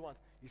said, what do you want?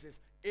 He says,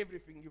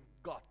 everything you've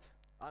got.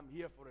 I'm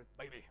here for it,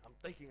 baby. I'm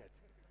taking it.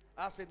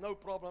 I said, no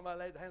problem. I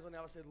laid hands on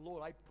him. I said,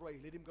 Lord, I pray.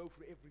 Let him go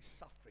through every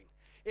suffering,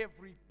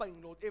 every pain,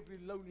 Lord, every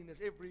loneliness,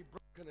 every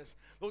brokenness,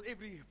 Lord,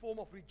 every form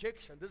of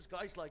rejection. This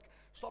guy's like,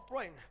 stop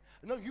praying.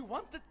 No, you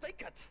want to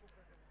take it.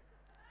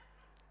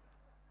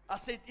 I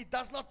said, it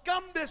does not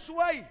come this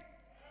way.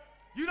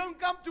 You don't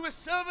come to a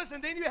service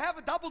and then you have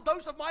a double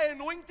dose of my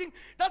anointing.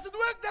 It doesn't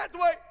work that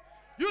way.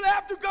 You'll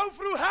have to go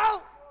through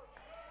hell.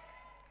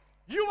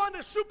 You want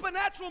a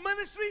supernatural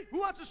ministry? Who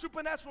wants a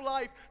supernatural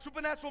life,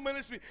 supernatural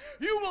ministry?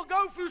 You will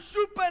go through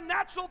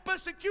supernatural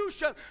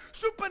persecution,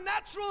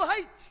 supernatural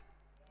hate.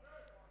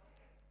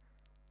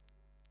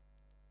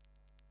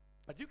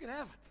 But you can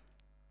have it.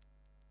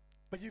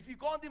 But if you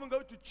can't even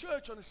go to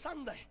church on a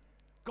Sunday,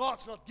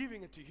 God's not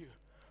giving it to you.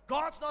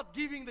 God's not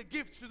giving the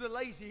gifts to the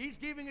lazy. He's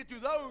giving it to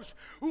those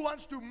who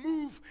wants to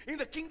move in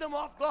the kingdom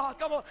of God.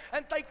 Come on,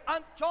 and take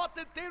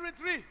uncharted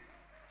territory.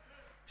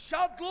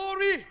 Shout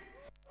glory.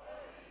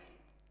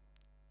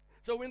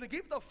 So when the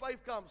gift of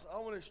faith comes, I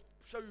want to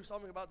show you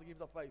something about the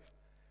gift of faith.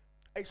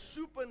 A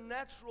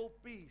supernatural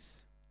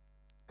peace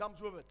comes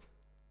with it.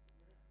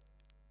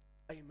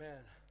 Amen.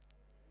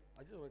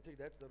 I just want to think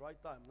that's the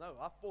right time. No,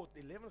 I thought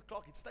 11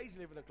 o'clock. It stays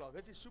 11 o'clock.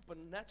 This is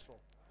supernatural.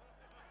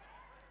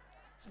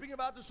 Speaking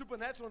about the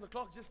supernatural, and the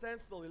clock just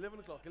stands still.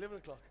 11 o'clock, 11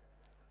 o'clock.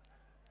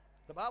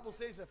 The Bible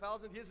says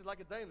 1,000 years is like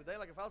a day, and a day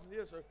like 1,000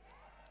 years. So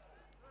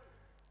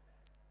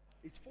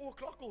it's 4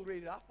 o'clock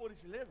already. I thought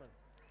it's 11.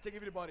 Check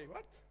everybody.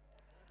 What?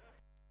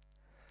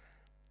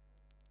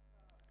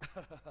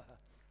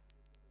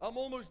 I'm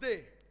almost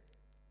there.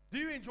 Do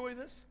you enjoy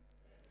this?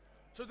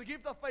 So the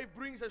gift of faith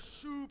brings a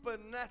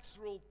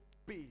supernatural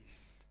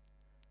peace.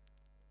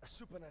 A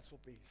supernatural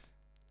peace.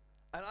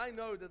 And I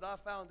know that I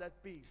found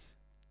that peace.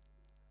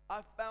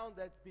 I found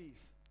that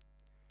peace.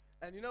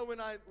 And you know when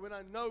I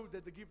know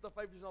that the gift of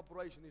faith is in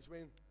operation is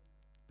when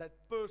that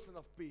person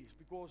of peace,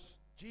 because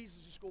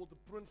Jesus is called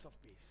the Prince of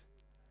Peace.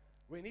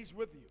 When He's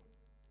with you,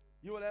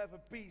 you will have a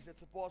peace that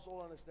surpasses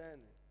all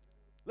understanding.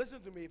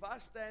 Listen to me. If I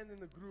stand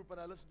in a group and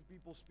I listen to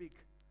people speak,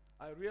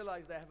 I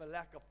realize they have a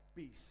lack of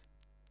peace.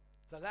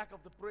 It's a lack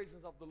of the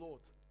presence of the Lord.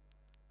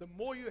 The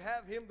more you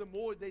have Him, the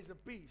more there's a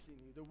peace in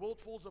you. The world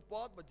falls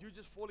apart, but you're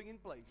just falling in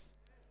place.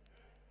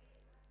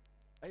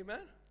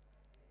 Amen?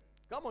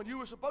 Come on, you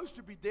were supposed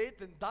to be dead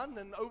and done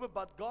and over,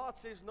 but God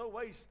says, no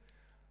ways.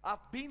 I've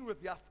been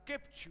with you. I've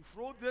kept you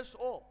through this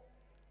all.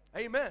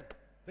 Amen.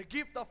 The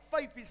gift of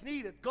faith is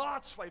needed.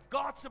 God's faith,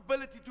 God's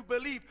ability to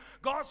believe,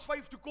 God's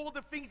faith to call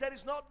the things that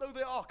is not though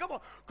they are. Come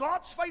on,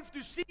 God's faith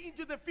to see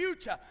into the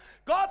future.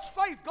 God's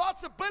faith,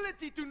 God's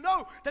ability to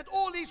know that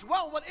all is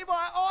well. Whatever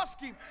I ask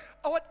Him,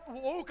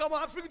 come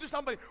on, I'm speaking to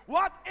somebody.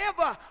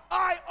 Whatever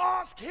I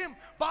ask Him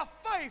by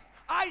faith,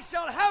 I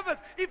shall have it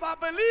if I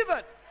believe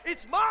it.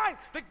 It's mine,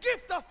 the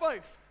gift of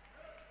faith.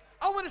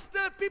 I want to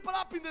stir people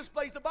up in this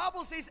place. The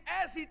Bible says,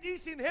 as it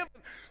is in heaven,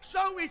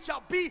 so it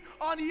shall be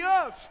on the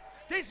earth.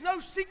 There's no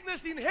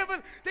sickness in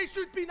heaven. There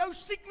should be no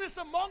sickness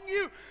among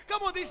you.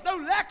 Come on, there's no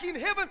lack in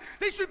heaven.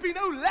 There should be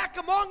no lack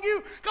among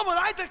you. Come on,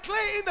 I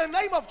declare in the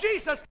name of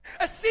Jesus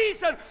a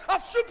season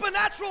of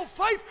supernatural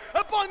faith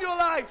upon your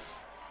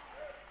life.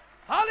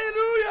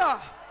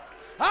 Hallelujah.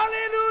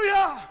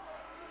 Hallelujah.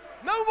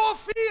 No more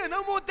fear,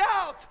 no more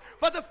doubt,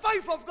 but the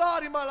faith of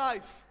God in my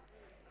life.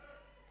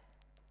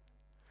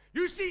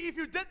 You see, if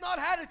you did not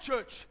have a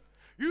church,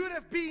 you would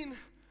have been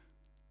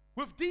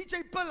with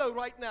DJ Pillow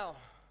right now.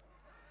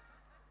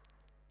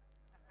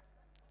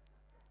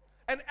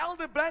 An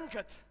elder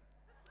blanket.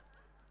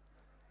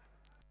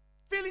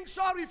 Feeling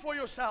sorry for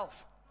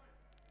yourself.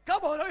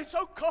 Come on, it's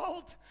so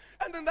cold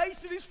and the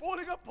nation is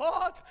falling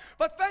apart.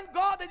 But thank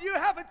God that you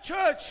have a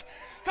church.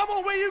 Come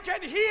on, where you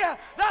can hear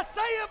the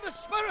say of the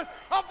Spirit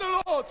of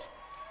the Lord.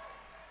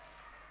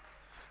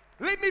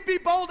 Let me be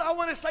bold. I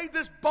want to say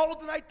this bold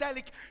and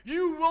italic.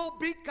 You will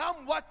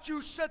become what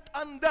you sit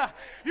under.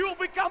 You will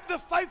become the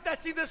faith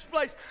that's in this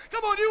place.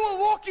 Come on, you will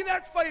walk in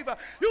that favor.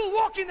 You will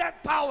walk in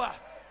that power.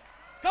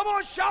 Come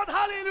on, shout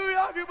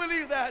hallelujah if you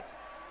believe that.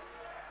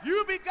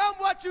 You become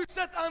what you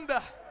sit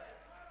under.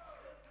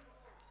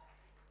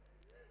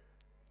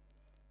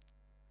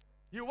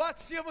 You watch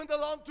Seven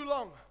Alarm too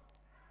long.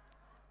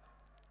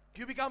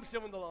 You become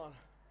Seven Alarm.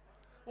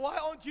 Why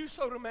aren't you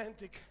so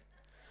romantic?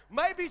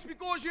 Maybe it's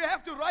because you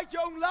have to write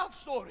your own love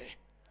story.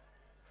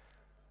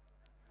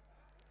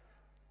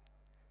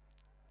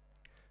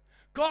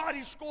 God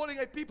is calling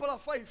a people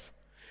of faith.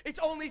 It's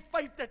only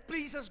faith that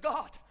pleases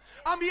God.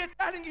 I'm here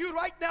telling you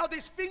right now,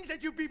 there's things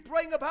that you've been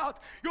praying about.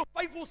 Your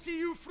faith will see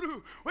you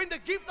through. When the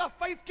gift of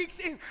faith kicks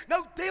in,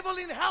 no devil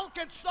in hell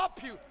can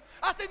stop you.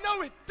 I said,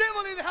 no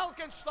devil in hell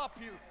can stop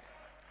you.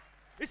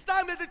 It's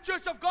time that the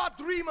church of God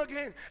dream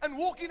again and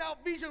walk in our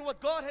vision, what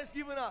God has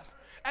given us.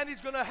 And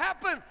it's going to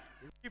happen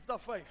with the gift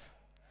of faith.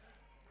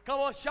 Come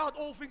on, shout,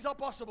 all things are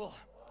possible.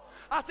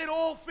 I said,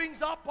 all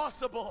things are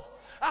possible.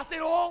 I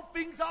said, all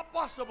things are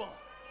possible.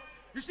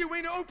 You see,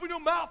 when you open your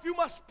mouth, you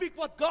must speak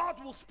what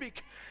God will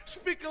speak.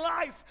 Speak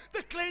life.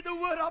 Declare the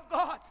word of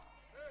God.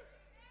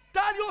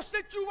 Tell your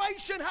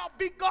situation how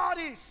big God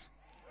is.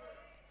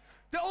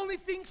 The only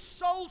thing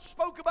Saul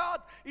spoke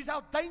about is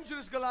how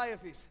dangerous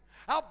Goliath is.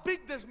 How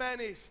big this man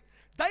is.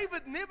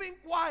 David never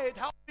inquired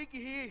how big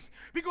he is,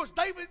 because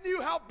David knew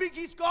how big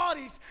his God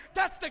is.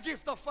 That's the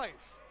gift of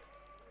faith.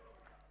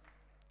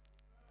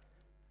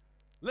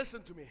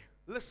 Listen to me.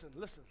 Listen.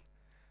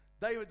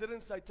 David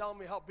didn't say, tell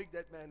me how big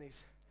that man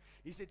is.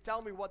 He said,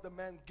 tell me what the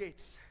man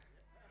gets.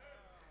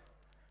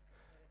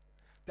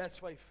 That's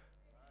faith.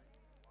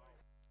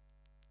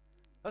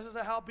 Doesn't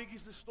say, how big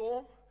is the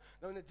storm?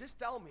 No, just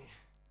tell me.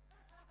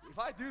 If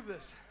I do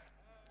this,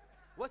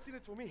 what's in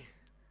it for me?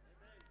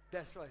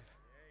 That's faith.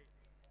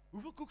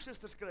 Hoeveel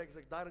koeksisters krijg as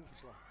ek daarin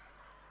verslaan?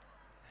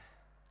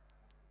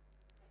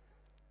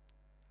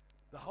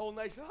 The whole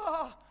nation,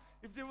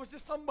 if there was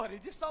just somebody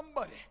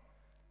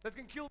that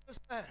can kill this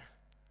man.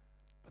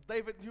 But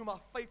David knew, my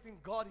faith in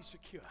God is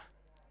secure.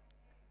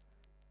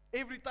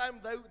 Every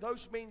time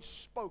those men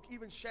spoke,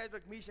 even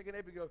Shadrach, Meshach, and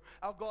Abednego,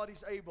 our God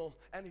is able,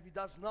 and if He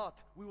does not,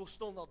 we will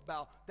still not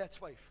bow. That's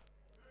faith.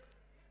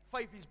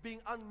 Faith is being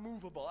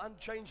unmovable,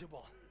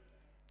 unchangeable.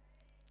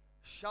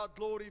 Shout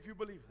glory if you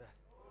believe that.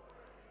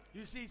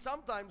 You see,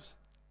 sometimes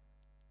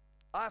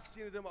I've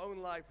seen it in my own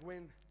life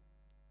when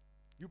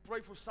you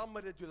pray for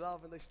somebody that you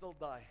love and they still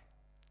die,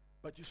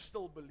 but you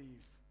still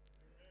believe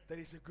that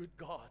He's a good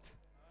God,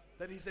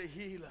 that He's a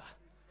healer.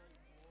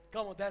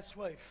 Come on, that's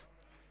faith.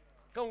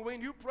 Come on,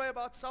 when you pray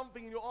about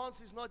something and your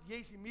answer is not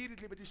yes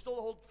immediately, but you still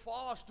hold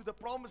fast to the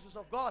promises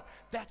of God,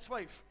 that's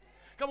faith.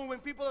 Come on, when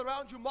people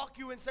around you mock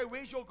you and say,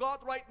 where's your God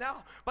right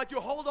now? But you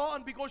hold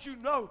on because you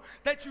know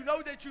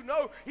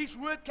His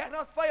word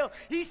cannot fail.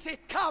 He said,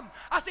 come.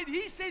 I said,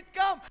 He said,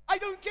 come. I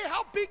don't care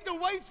how big the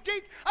waves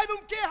get. I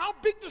don't care how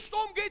big the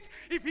storm gets.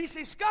 If He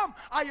says, come,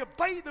 I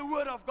obey the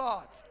word of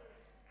God.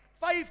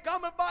 Faith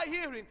cometh by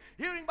hearing,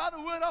 hearing by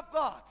the word of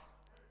God.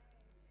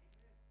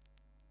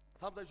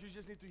 Sometimes you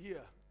just need to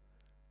hear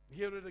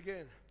it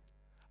again.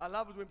 I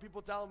love it when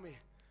people tell me,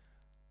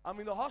 I'm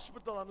in the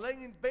hospital, I'm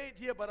laying in bed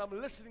here, but I'm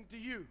listening to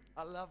you.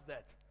 I love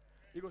that,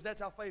 because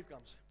that's how faith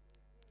comes.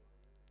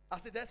 I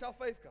said, that's how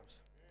faith comes.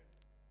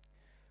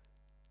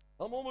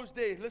 I'm almost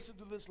there. Listen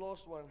to this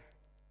last one.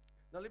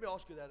 Now let me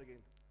ask you that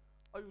again.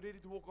 Are you ready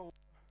to walk on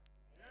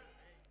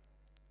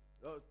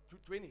water?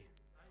 20.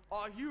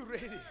 Are you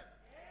ready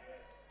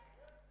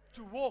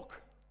to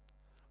walk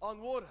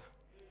on water?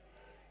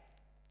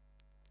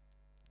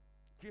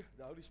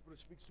 The Holy Spirit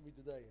speaks to me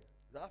today.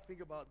 I think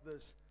about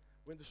this.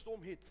 When the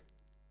storm hit,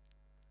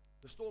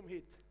 The storm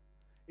hit.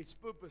 It's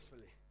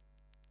purposefully.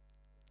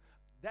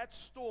 That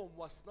storm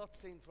was not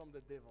sent from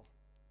the devil.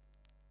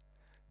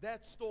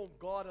 That storm,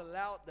 God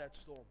allowed that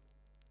storm.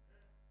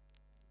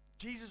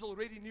 Jesus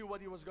already knew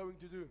what he was going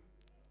to do.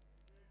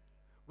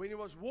 When he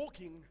was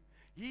walking,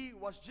 he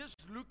was just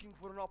looking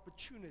for an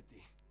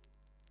opportunity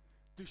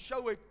to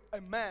show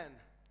a man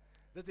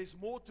that there's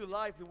more to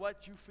life than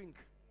what you think.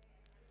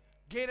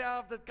 Get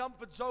out of the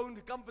comfort zone.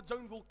 The comfort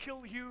zone will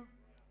kill you.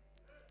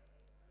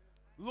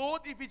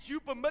 Lord, if it's you,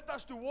 permit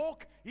us to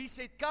walk. He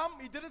said, come.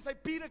 He didn't say,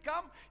 Peter,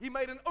 come. He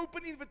made an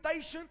open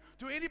invitation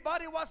to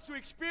anybody who wants to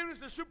experience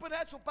the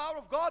supernatural power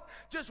of God.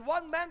 Just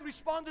one man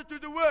responded to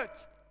the word.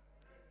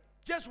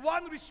 Just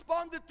one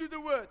responded to the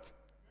word.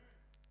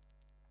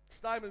 It's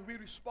time when we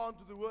respond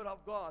to the word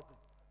of God.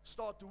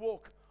 Start to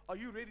walk. Are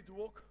you ready to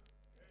walk?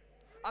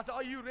 I said,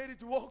 are you ready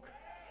to walk?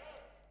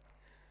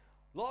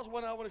 Last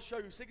one I want to show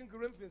you. 2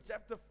 Corinthians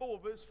chapter 4,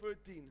 verse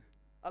 13.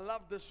 I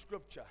love this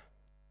scripture.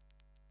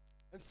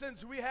 And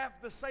since we have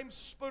the same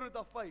spirit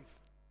of faith.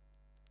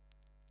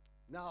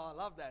 Now I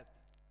love that.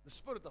 The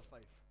spirit of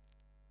faith.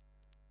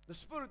 The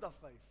spirit of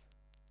faith.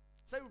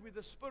 Say with me,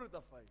 the spirit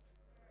of faith.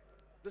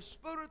 The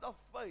spirit of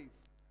faith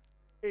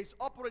is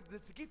operated,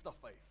 it's a gift of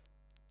faith.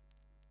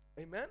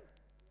 Amen?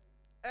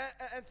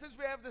 And since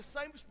we have the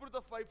same spirit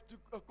of faith,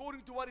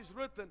 according to what is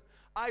written,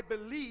 I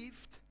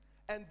believed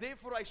and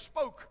therefore I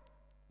spoke.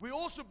 We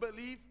also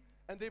believe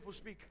and therefore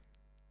speak.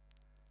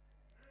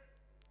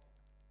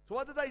 So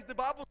what did the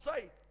Bible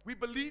say? We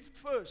believed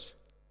first,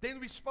 then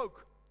we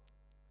spoke.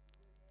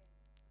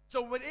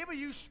 So whatever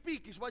you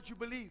speak is what you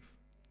believe.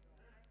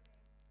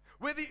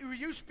 Whether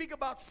you speak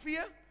about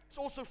fear, it's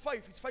also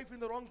faith. It's faith in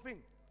the wrong thing.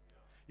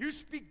 You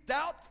speak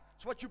doubt,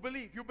 it's what you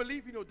believe. You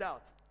believe in your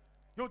doubt.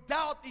 Your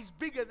doubt is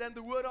bigger than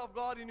the word of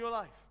God in your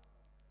life.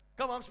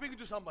 Come on, I'm speaking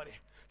to somebody.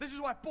 This is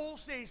why Paul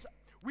says,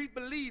 we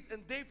believed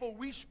and therefore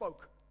we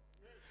spoke.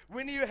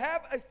 When you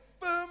have a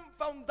firm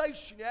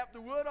foundation, you have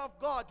the word of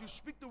God, you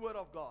speak the word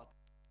of God.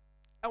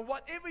 And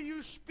whatever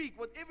you speak,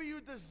 whatever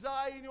you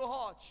desire in your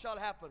heart shall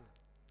happen.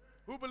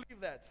 Who believe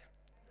that?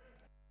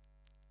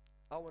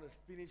 I want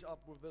to finish up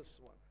with this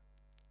one.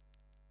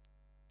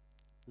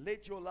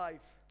 Let your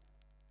life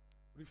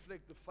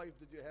reflect the faith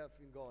that you have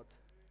in God.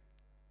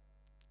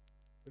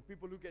 When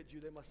people look at you,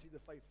 they must see the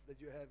faith that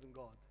you have in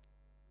God.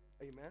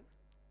 Amen?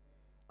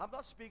 I'm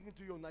not speaking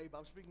to your neighbor.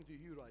 I'm speaking to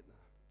you right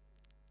now.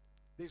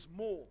 There's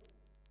more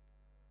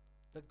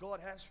that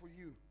God has for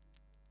you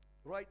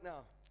right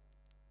now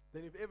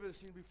than you've ever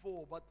seen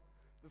before. But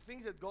the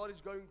things that God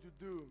is going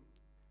to do,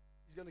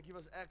 He's going to give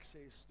us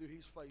access to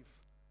His faith.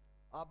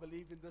 I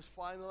believe in this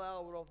final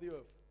hour of the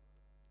earth,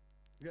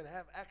 we're going to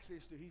have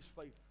access to His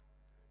faith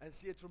and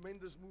see a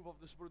tremendous move of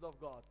the Spirit of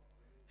God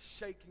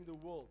shaking the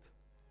world.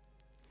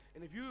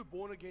 And if you're a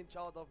born-again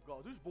child of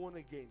God, who's born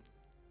again?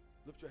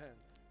 Lift your hand.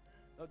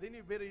 Now then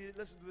you better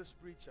listen to this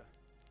preacher.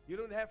 You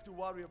don't have to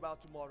worry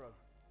about tomorrow.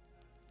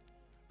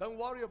 Don't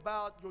worry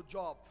about your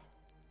job.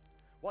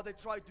 What they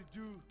try to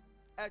do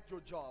at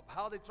your job.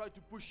 How they try to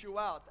push you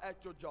out at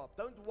your job.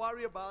 Don't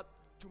worry about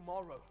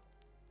tomorrow.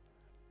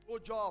 Your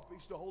job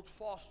is to hold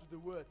fast to the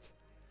Word.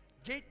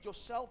 Get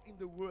yourself in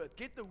the Word.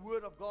 Get the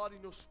Word of God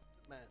in your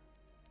spirit, man.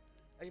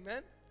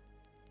 Amen?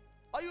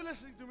 Are you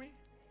listening to me?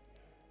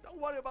 Don't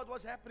worry about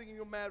what's happening in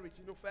your marriage,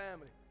 in your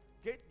family.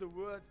 Get the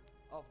Word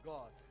of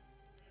God.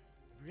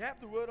 If you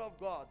have the Word of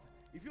God,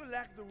 if you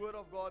lack the Word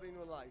of God in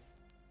your life,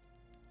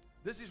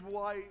 this is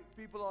why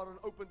people are an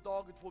open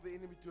target for the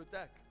enemy to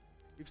attack.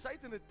 If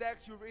Satan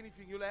attacks you with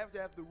anything, you'll have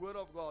to have the Word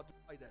of God to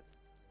fight that.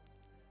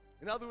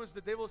 In other words, the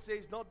devil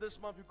says, not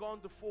this month, you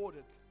can't afford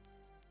it.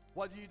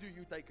 What do?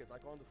 You take it. I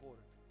can't afford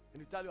it.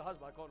 And you tell your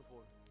husband, I can't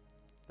afford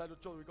it. Tell your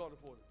children, we can't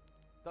afford it.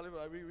 Tell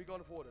everybody, we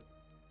can't afford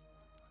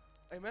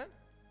it. Amen?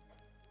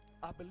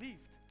 I believed,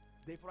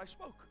 therefore I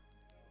spoke.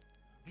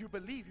 You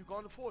believe you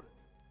can't afford it.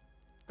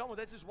 Come on,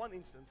 that's just one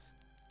instance.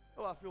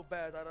 Oh, I feel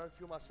bad. I don't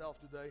feel myself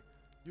today.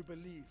 You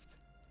believed,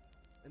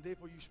 and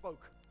therefore you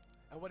spoke.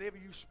 And whatever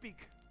you speak,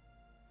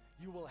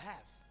 you will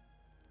have.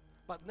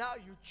 But now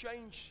you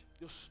change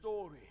your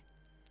story.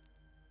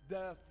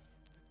 The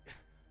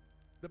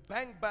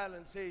bank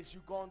balance says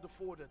you can't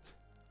afford it.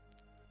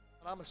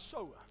 But I'm a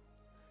sower.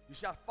 You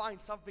shall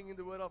find something in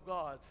the Word of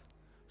God.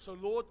 So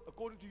Lord,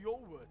 according to your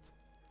word,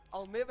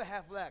 I'll never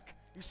have lack.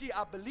 You see,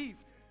 I believed.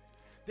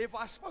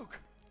 Therefore I spoke.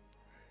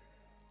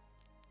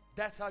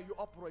 That's how you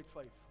operate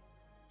faith.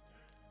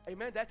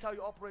 Amen. That's how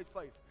you operate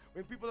faith.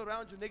 When people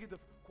around you negative,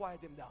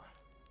 quiet them down.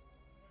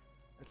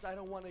 And say, I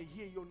don't want to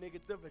hear your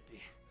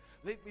negativity.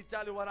 Let me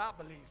tell you what I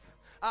believe.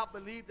 I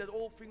believe that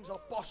all things are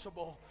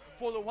possible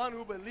for the one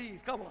who believes.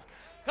 Come on.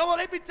 Come on,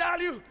 let me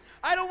tell you.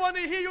 I don't want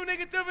to hear your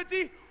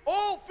negativity.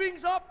 All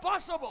things are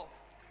possible.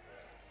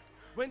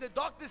 When the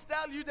doctors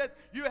tell you that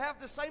you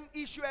have the same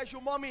issue as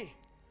your mommy.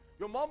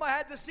 Your mama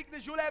had the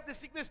sickness, you'll have the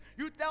sickness.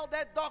 You tell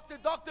that doctor,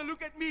 doctor,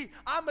 look at me.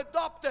 I'm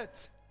adopted.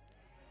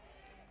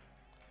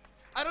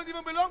 I don't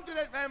even belong to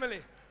that family.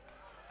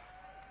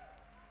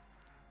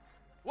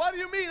 What do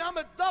you mean? I'm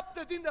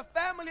adopted in the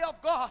family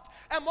of God.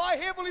 And my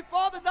Heavenly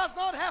Father does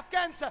not have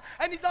cancer.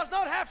 And He does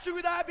not have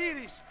sugar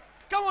diabetes.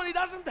 Come on, He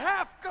doesn't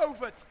have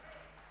COVID.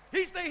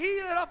 He's the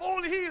healer of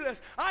all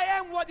healers. I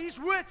am what His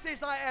word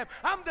says I am.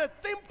 I'm the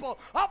temple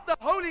of the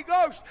Holy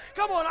Ghost.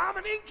 Come on, I'm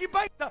an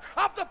incubator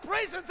of the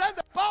presence and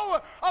the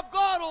power of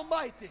God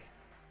Almighty.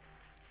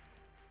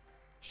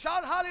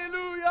 Shout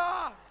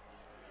hallelujah.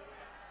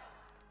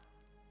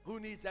 Who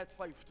needs that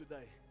faith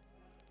today?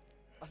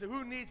 I said,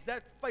 who needs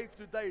that faith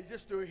today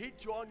just to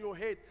hit you on your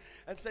head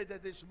and say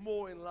that there's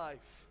more in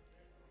life?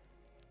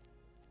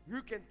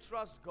 You can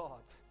trust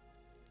God.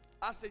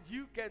 I said,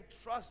 you can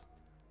trust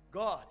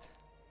God.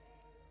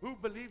 Who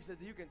believes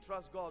that you can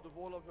trust God with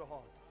all of your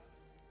heart?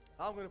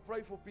 I'm going to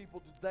pray for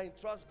people today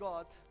and trust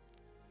God.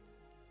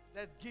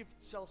 That gift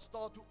shall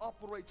start to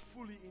operate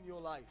fully in your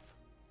life.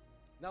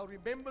 Now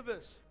remember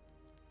this.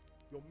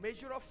 Your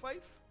measure of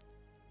faith,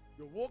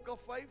 your walk of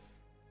faith,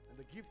 and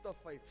the gift of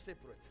faith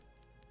separate.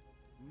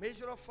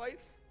 Measure of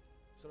faith,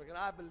 so that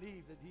I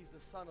believe that He's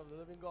the Son of the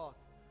living God.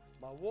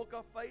 My walk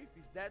of faith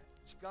is that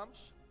which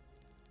comes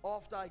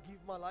after I give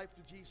my life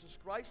to Jesus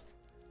Christ.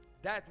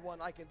 That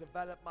one I can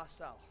develop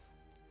myself.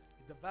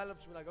 It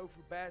develops when I go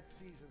through bad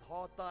seasons,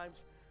 hard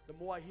times. The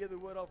more I hear the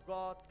word of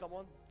God, come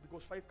on,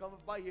 because faith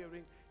cometh by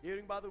hearing,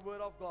 hearing by the word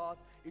of God,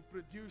 it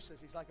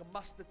produces. It's like a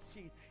mustard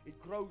seed.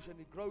 It grows and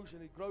it grows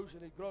and it grows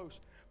and it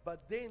grows. But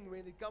then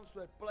when it comes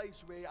to a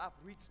place where I've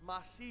reached my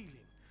ceiling,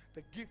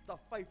 the gift of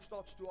faith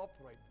starts to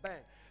operate.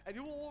 Bang. And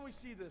you will always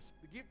see this.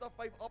 The gift of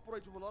faith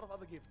operates with a lot of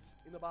other gifts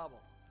in the Bible.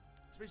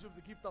 Especially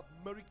with the gift of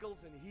miracles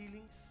and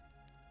healings.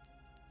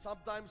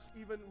 Sometimes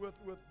even with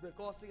the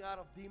casting out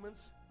of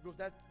demons, because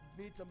that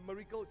needs a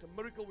miracle. It's a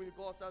miracle when you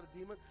cast out a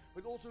demon,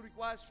 but it also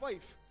requires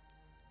faith.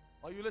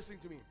 Are you listening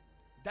to me?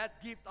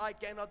 That gift I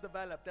cannot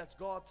develop. That's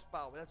God's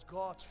power. That's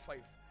God's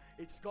faith.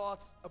 It's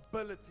God's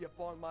ability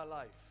upon my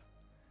life.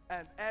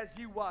 And as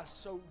He was,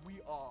 so we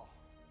are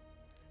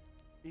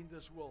in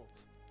this world.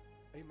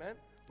 Amen?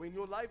 When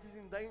your life is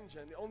in danger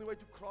and the only way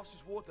to cross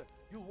is water,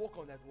 you'll walk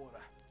on that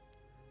water.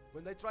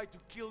 When they try to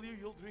kill you,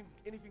 you'll drink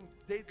anything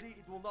deadly,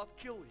 it will not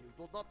kill you. It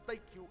will not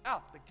take you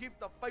out. The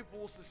gift of faith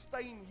will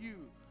sustain you.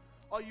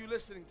 Are you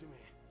listening to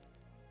me?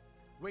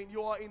 When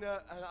you are in and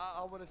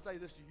I want to say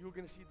this to you, you're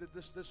going to see that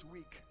this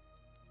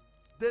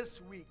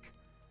week,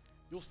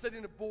 you'll sit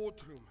in a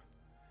boardroom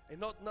and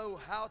not know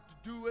how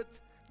to do it,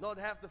 not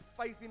have the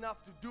faith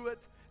enough to do it,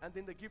 and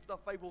then the gift of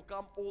faith will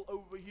come all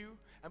over you,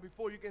 and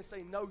before you can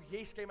say no,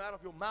 yes came out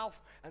of your mouth,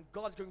 and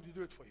God's going to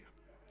do it for you.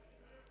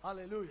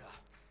 Hallelujah.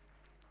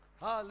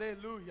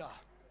 Hallelujah.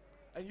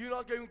 And you're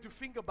not going to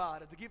think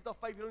about it. The gift of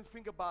faith, you don't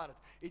think about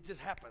it. It just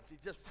happens.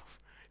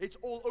 It's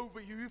all over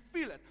you. You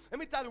feel it. Let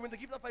me tell you, when the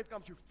gift of faith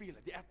comes, you feel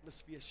it. The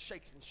atmosphere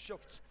shakes and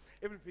shifts.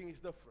 Everything is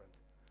different.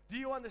 Do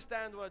you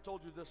understand what I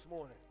told you this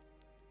morning?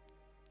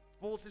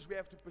 Paul says we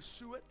have to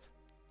pursue it.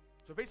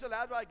 So basically,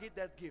 how do I get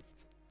that gift?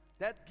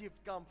 That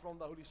gift comes from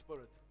the Holy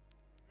Spirit.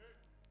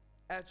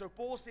 And so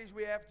Paul says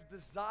we have to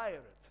desire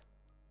it.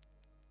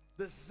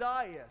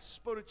 Desire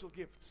spiritual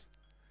gifts.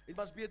 It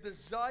must be a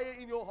desire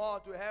in your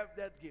heart to have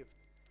that gift.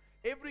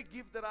 Every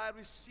gift that I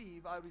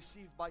receive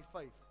by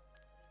faith.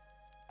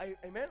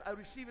 Amen? I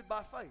receive it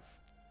by faith.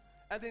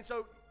 And then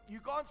so you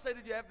can't say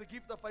that you have the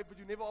gift of faith, but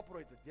you never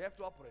operate it. You have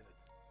to operate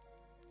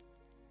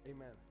it.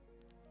 Amen.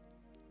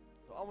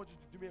 So I want you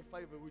to do me a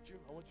favor, would you?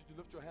 I want you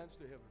to lift your hands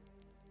to heaven.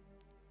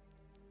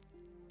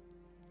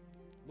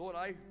 Lord,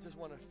 I just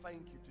want to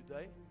thank you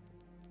today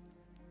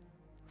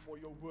for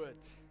your word.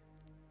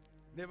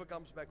 Never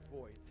comes back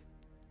void.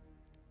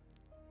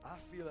 I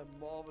feel a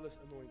marvelous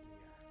anointing here.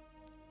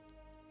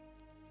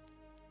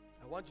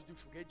 I want you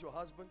to forget your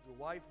husband, your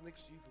wife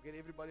next to you, forget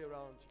everybody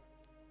around you.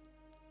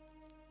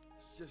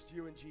 It's just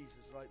you and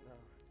Jesus right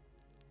now.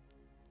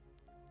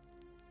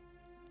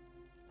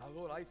 Now,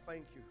 Lord, I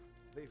thank you.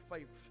 Their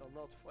faith shall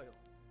not fail.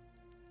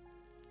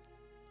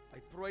 I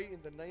pray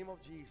in the name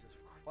of Jesus.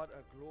 What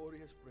a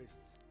glorious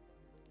presence.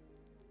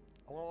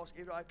 I want to ask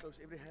every eye closed,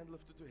 every hand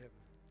lifted to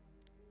heaven.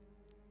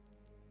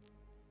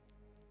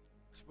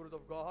 Spirit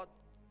of God,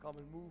 come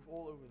and move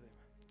all over them.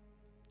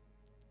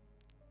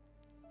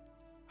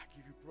 I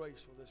give you praise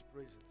for this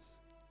presence.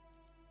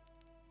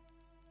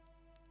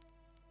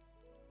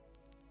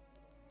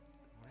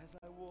 As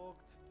I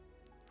walked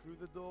through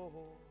the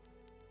door,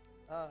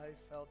 I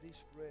felt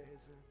His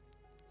presence,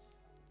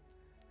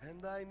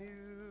 and I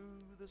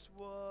knew this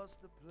was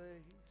the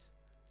place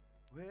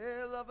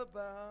where love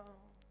abounds.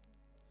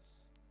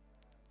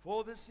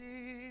 For this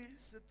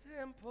is the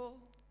temple,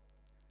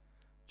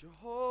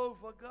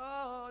 Jehovah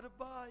God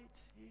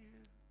abides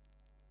here.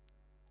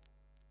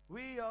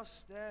 We are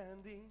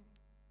standing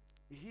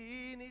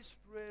in His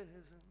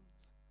presence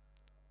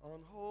on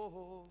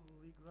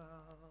holy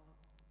ground.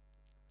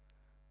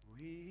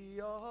 We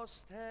are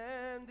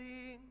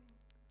standing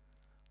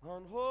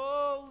on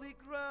holy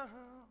ground,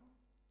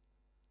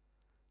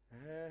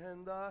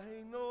 and I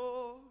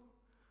know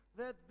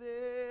that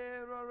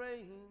there are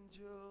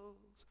angels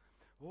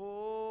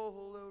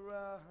all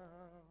around.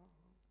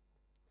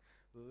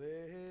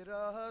 Let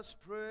us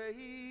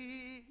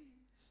praise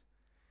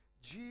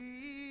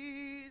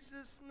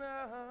Jesus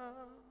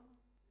now.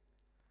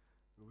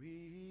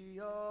 We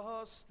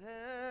are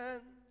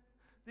standing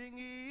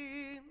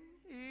in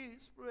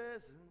His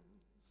presence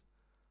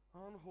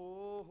on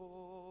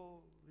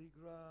holy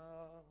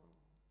ground.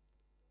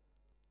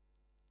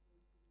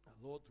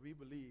 Lord, we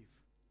believe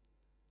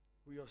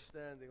we are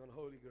standing on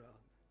holy ground.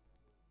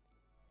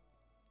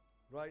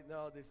 Right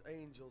now, there's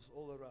angels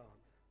all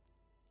around.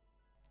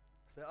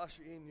 As they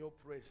usher in your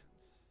presence.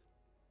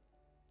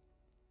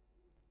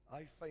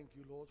 I thank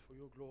you, Lord, for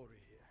your glory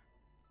here.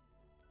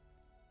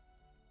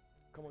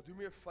 Come on, do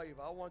me a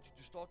favor. I want you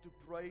to start to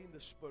pray in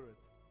the Spirit.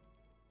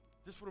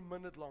 Just for a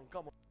minute long.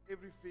 Come on,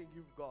 everything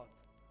you've got.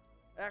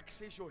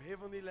 Access your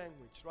heavenly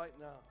language right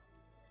now.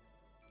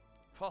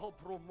 Val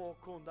promo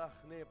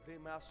kondachne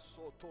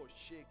premasoto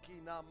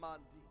shekina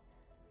mandi.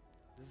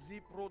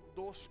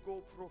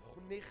 Ziprodosko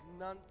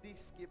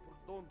prognignatis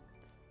keprodon.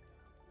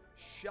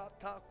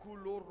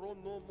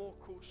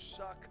 Shatakuloronomoko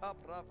shaka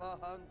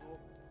pravahando.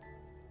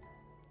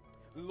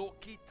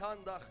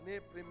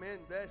 Lokitandachne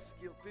premendes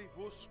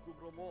kiltribusku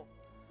bromo.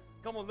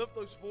 Come on, lift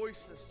those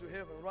voices to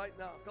heaven right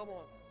now. Come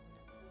on.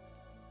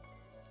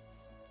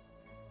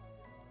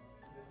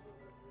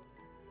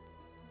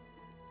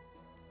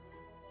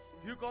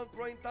 You can't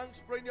pray in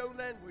tongues, pray in your own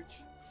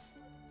language.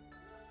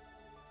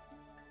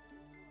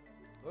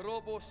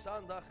 Robo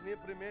sandach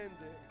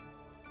nepremende.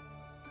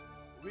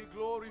 We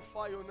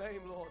glorify your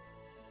name, Lord.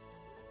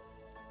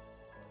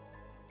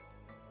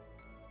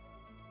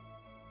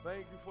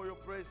 Thank you for your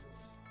presence.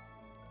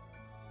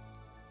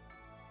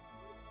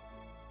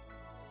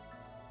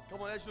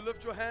 Come on, as you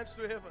lift your hands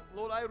to heaven,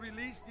 Lord, I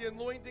release the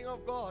anointing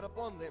of God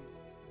upon them.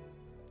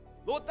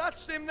 Lord,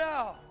 touch them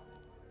now.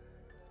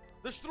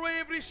 Destroy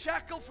every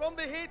shackle from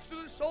their heads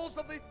to the soles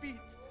of their feet.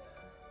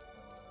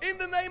 In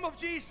the name of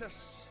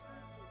Jesus.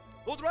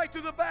 Lord, right to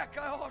the back,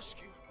 I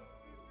ask you.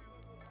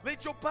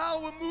 Let your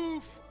power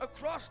move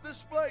across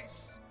this place.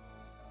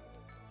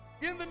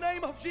 In the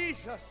name of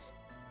Jesus.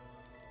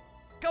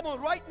 Come on,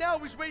 right now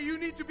is where you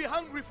need to be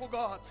hungry for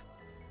God.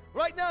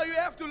 Right now you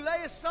have to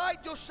lay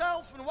aside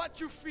yourself and what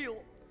you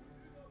feel.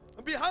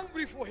 And be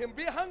hungry for Him.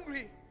 Be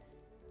hungry.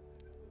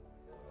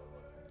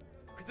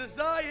 We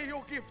desire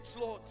your gifts,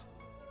 Lord.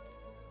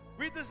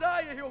 We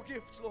desire your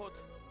gifts, Lord.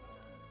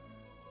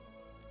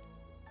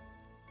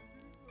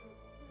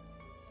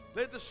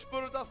 Let the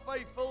spirit of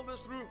faith fill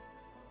this room.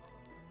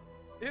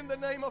 In the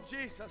name of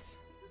Jesus.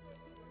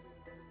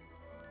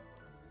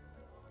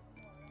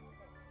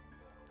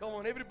 Come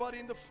on, everybody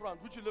in the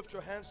front. Would you lift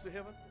your hands to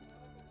heaven?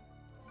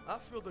 I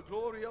feel the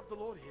glory of the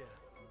Lord here.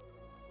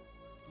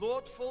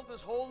 Lord, fill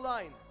this whole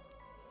line.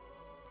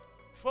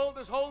 Fill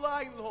this whole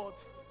line, Lord.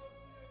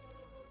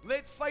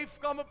 Let faith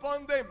come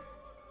upon them.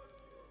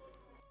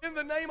 In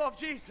the name of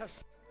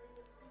Jesus,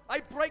 I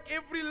break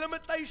every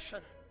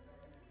limitation.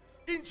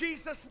 In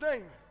Jesus'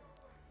 name.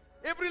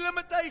 Every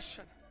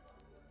limitation.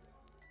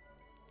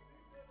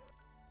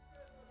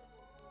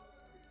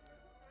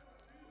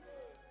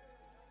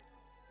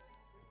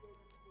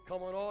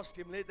 Come on, ask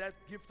Him. Let that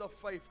gift of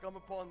faith come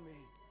upon me.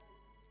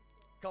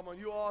 Come on,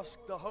 you ask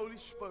the Holy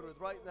Spirit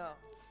right now.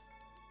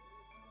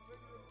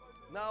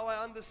 Now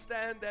I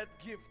understand that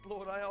gift,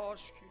 Lord. I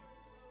ask you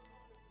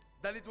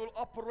that it will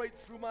operate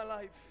through my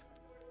life.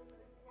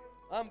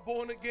 I'm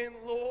born again,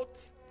 Lord.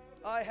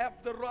 I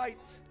have the right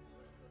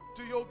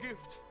to your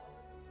gift.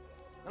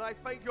 And I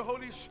thank you,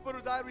 Holy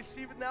Spirit. I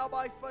receive it now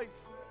by faith.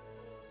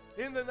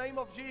 In the name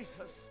of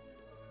Jesus.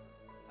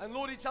 And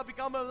Lord, it shall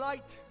become a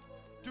light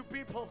to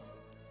people.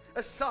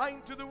 A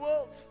sign to the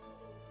world.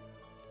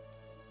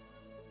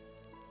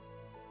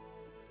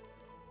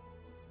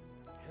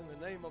 In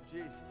the name of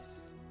Jesus.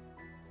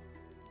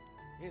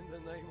 In the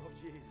name of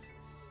Jesus.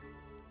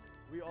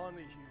 We honor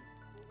you.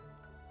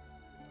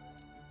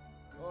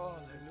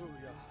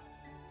 Hallelujah.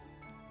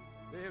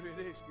 There it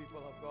is,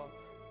 people of God.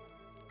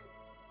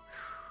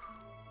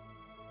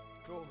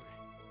 Glory.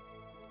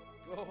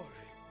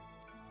 Glory.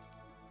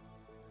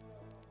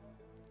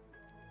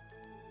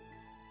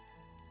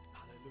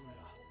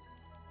 Hallelujah.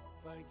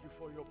 Thank you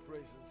for your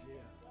presence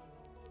here.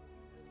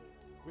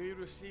 We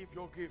receive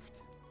your gift.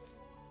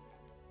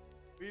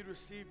 We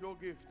receive your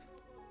gift.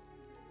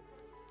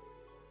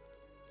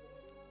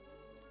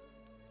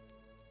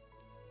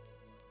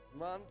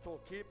 Manto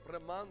che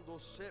premando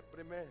se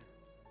preme.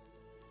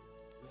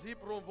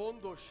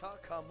 Ziprovondo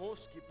shaka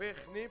moski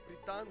pechne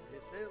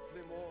pritande se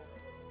premo.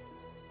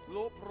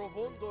 Lo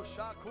provondo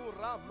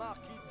shakura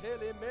maki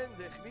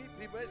telemende chni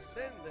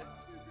privesende.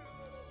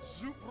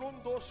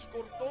 Zuprondo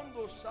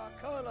scortondo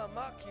sakala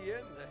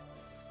makiende.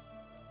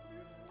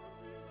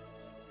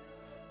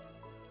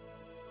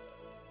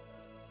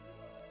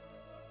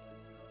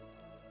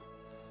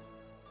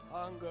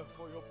 Hunger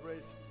for your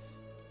presence.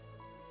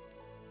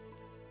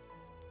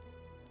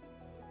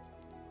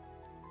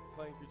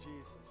 Thank you,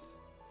 Jesus.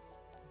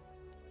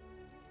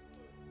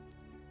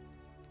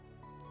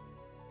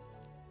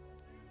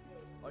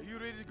 Are you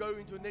ready to go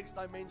into the next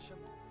dimension?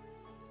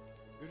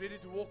 You ready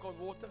to walk on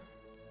water?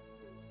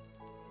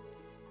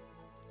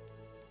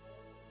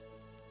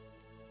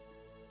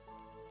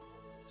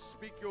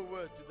 Speak your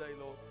word today,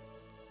 Lord.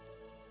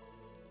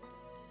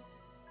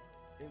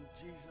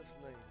 Jesus'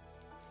 name.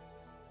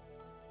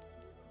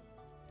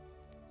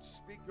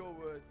 Speak your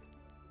word.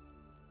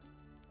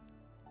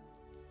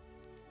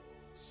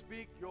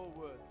 Speak your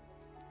word.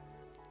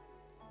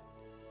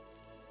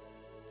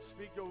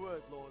 Speak your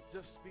word, Lord.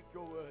 Just speak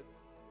your word.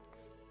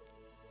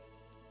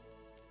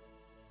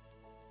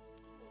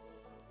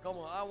 Come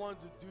on, I want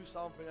to do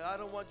something. I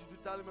don't want you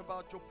to tell him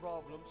about your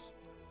problems.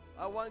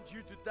 I want you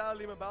to tell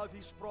him about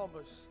his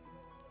promise.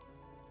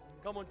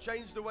 Come on,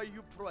 change the way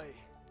you pray.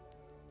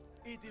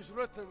 It is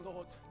written,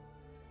 Lord.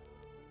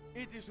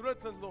 It is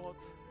written, Lord.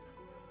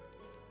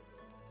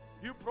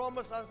 You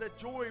promise us that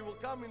joy will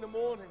come in the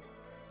morning.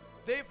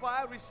 Therefore,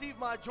 I receive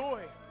my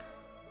joy.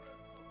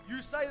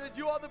 You say that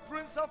you are the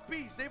Prince of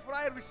Peace. Therefore,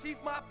 I receive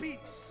my peace.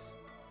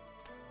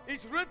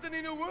 It's written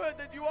in your word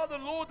that you are the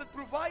Lord that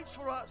provides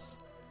for us.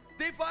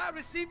 Therefore, I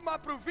receive my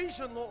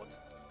provision, Lord.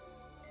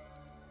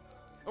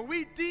 And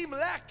we deem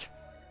lack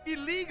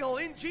illegal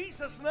in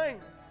Jesus' name.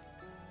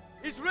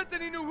 It's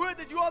written in your word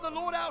that you are the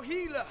Lord our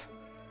healer.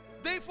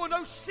 Therefore,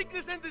 no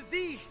sickness and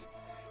disease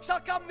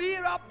shall come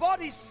near our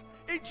bodies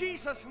in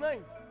Jesus'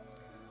 name.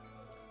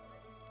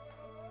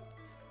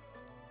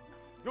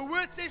 Your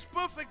word says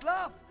perfect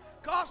love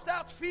cast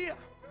out fear.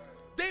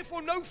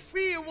 Therefore, no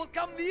fear will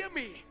come near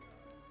me.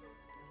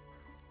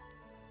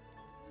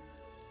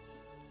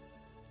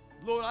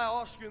 Lord, I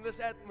ask you in this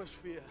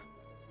atmosphere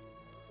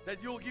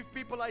that you'll give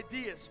people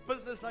ideas,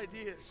 business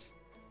ideas,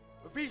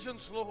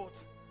 visions, Lord.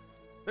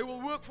 They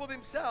will work for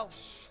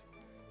themselves.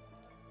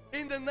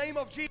 In the name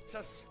of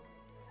Jesus.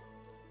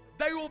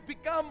 They will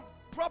become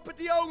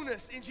property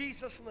owners in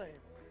Jesus'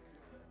 name.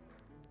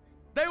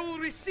 They will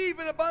receive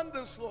in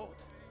abundance, Lord.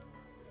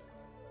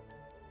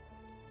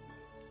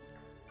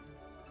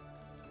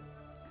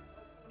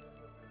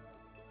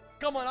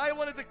 Come on, I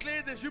want to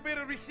declare this. You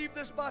better receive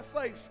this by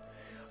faith.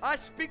 I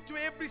speak to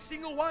every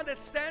single one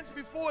that stands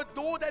before a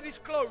door that is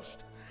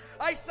closed.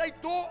 I say,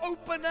 door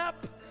open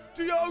up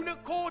to your own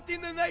accord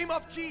in the name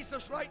of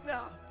Jesus right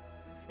now.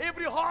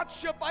 Every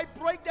hardship, I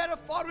break that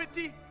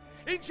authority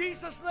in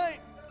Jesus' name.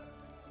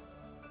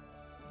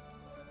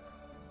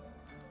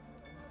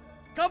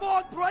 Come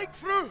on,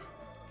 breakthrough.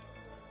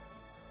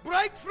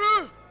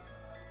 Breakthrough.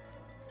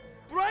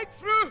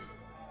 Breakthrough.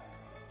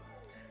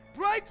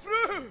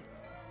 Breakthrough.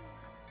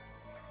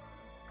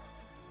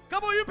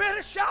 Come on, you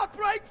better shout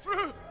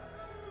breakthrough.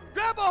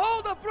 Grab a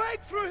hold of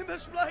breakthrough in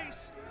this place.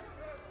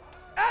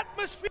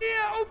 Atmosphere,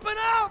 open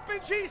up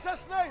in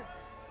Jesus' name.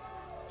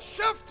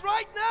 Shift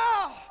right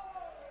now.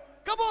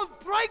 Come on,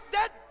 break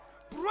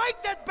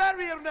that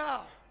barrier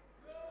now.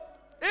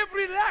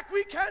 Every lack,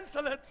 we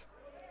cancel it.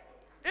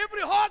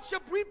 Every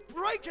hardship, we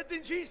break it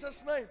in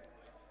Jesus' name.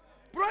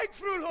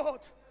 Breakthrough,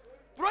 Lord.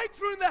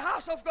 Breakthrough in the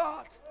house of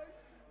God.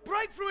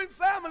 Breakthrough in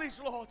families,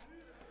 Lord.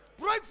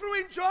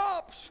 Breakthrough in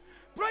jobs.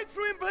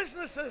 Breakthrough in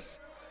businesses.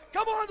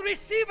 Come on,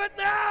 receive it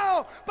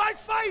now by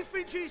faith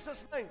in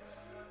Jesus' name.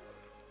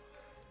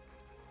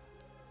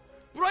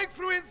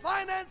 Breakthrough in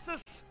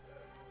finances.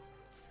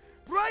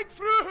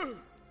 Breakthrough.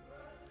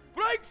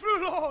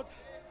 Breakthrough, Lord.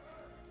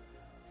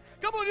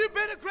 Come on, you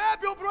better grab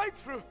your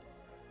breakthrough.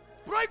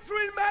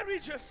 Breakthrough in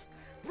marriages.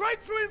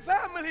 Breakthrough in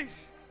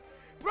families.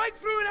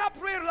 Breakthrough in our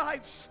prayer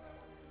lives.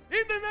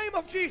 In the name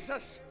of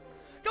Jesus.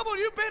 Come on,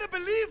 you better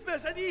believe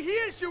this, and He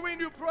hears you when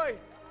you pray.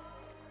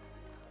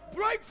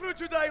 Breakthrough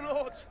today,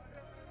 Lord.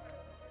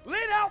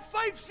 Let our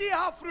faith see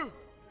our through.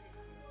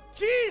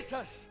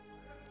 Jesus,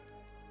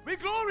 we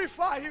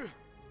glorify you.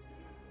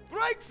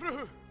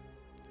 Breakthrough.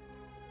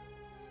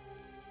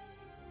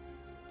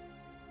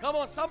 Come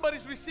on,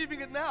 somebody's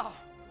receiving it now.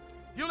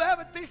 You'll have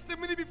a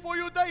testimony before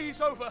your day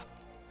is over.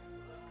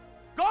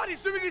 God is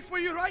doing it for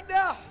you right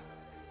now.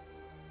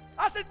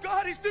 I said,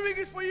 God is doing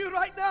it for you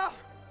right now.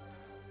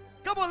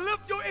 Come on,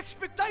 lift your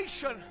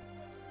expectation.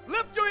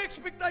 Lift your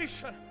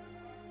expectation.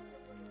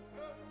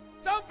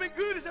 Something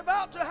good is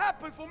about to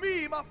happen for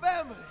me and my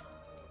family.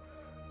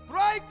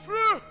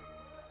 Breakthrough.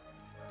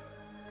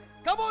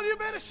 Come on, you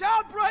better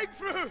shout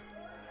breakthrough.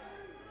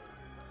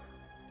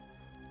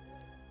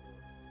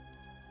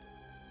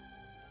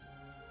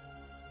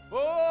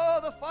 Oh,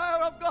 the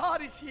fire of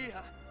God is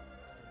here.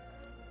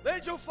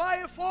 Let your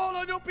fire fall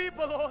on your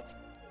people, Lord.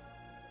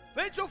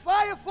 Let your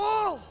fire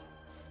fall.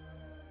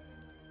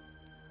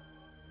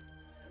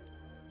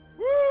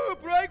 Woo,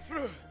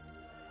 breakthrough.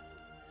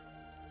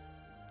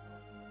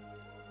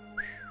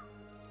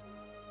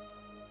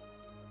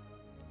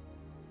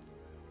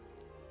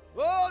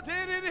 Oh,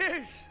 there it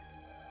is.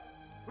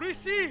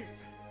 Receive.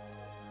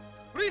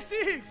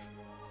 Receive.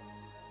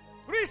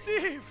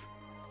 Receive.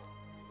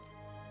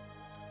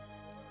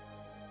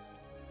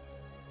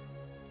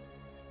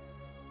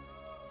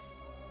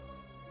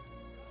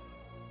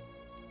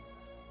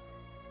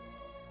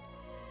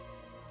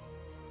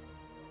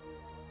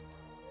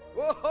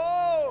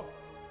 Whoa!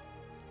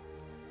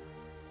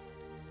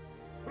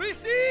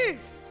 Receive!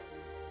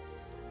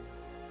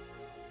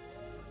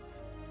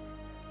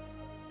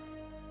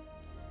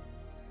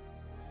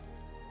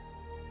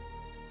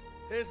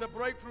 There's a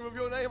breakthrough of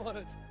your name on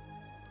it.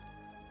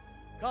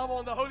 Come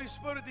on, the Holy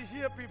Spirit is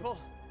here, people.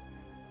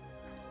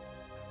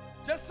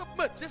 Just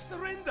submit, just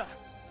surrender.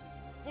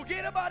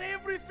 Forget about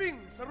everything.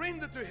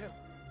 Surrender to Him.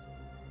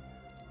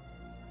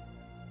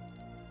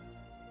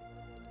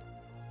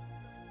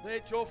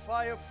 Let your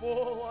fire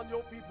fall on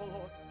your people,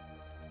 Lord.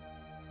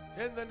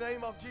 In the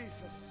name of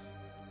Jesus.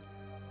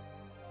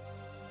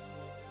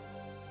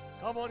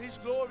 Come on, His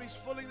glory is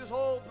filling this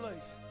whole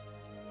place.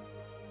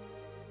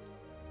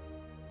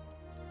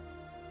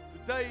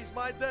 Today is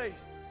my day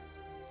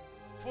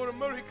for a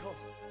miracle.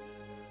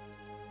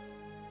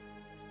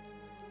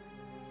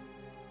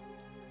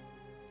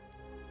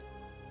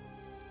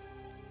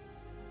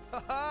 Ha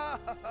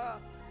ha ha.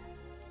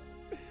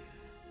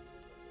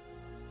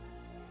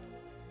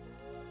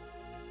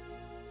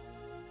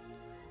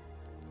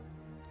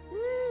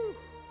 Woo.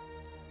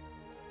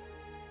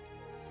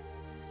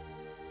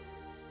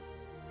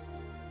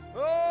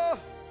 Oh.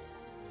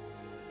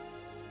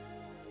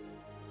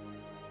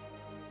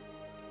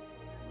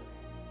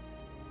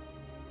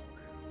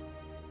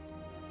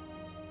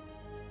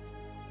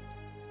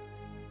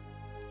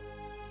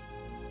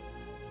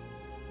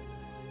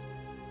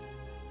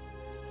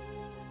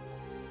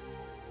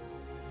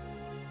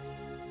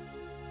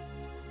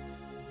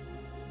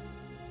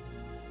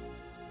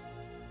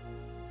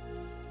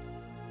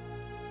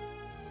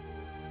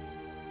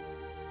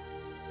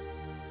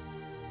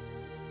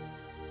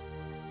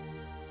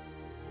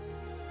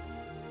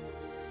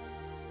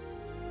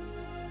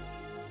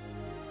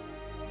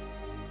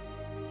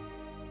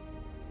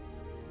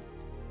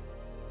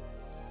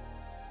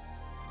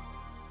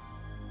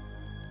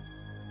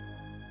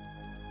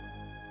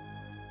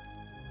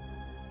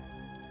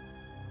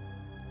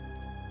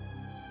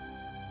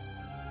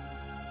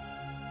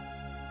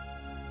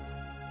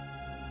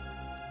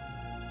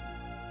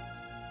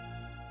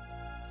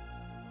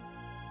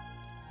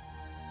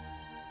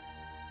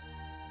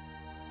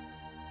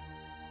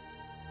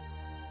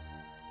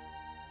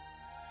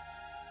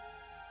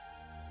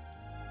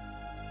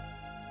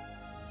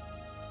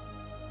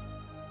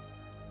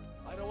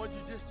 I don't want you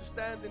just to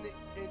stand and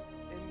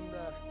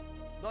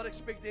not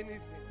expect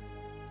anything.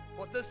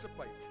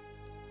 Participate.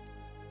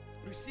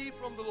 Receive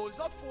from the Lord. It's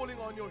not falling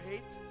on your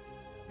head.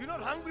 You're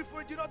not hungry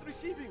for it. You're not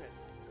receiving it.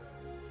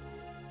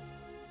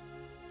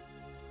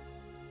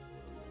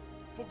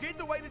 Forget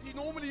the way that you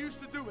normally used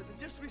to do it and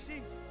just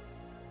receive.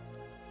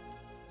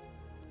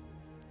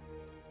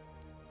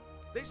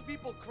 There's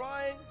people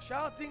crying,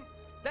 shouting.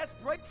 That's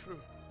breakthrough.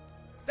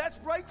 That's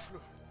breakthrough.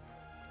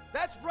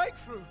 That's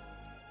breakthrough.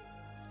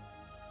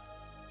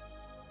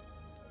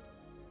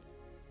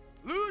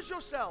 Lose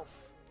yourself.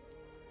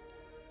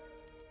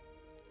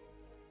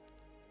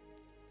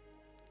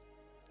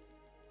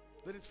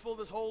 Let it fill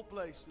this whole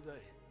place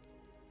today.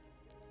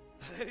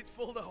 Let it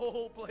fill the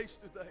whole place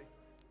today.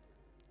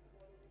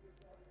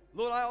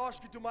 Lord, I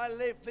ask you to my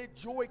left, let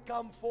joy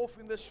come forth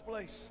in this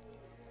place.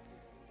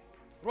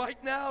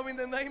 Right now, in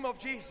the name of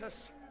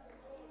Jesus.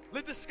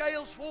 Let the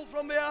scales fall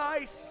from their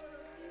eyes.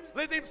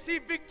 Let them see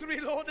victory,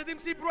 Lord. Let them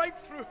see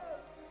breakthrough.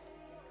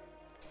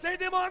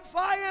 Set them on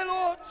fire,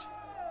 Lord.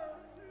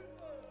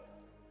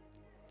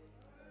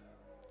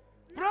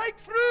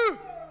 Breakthrough.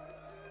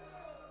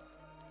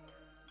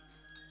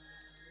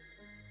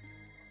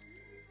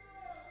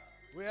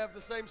 We have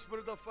the same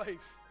spirit of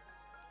faith.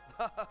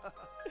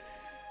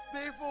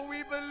 Therefore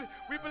we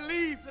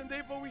believe and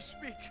therefore we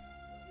speak.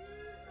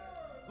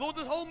 Lord,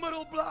 this whole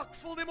middle block,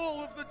 fill them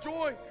all with the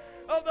joy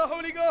of the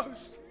Holy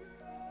Ghost.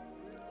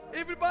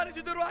 Everybody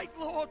to the right,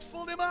 Lord,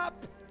 fill them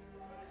up.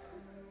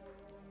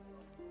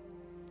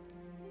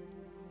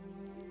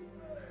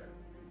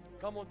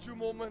 Come on, 2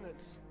 more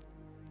minutes.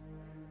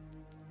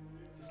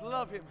 Just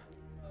love Him.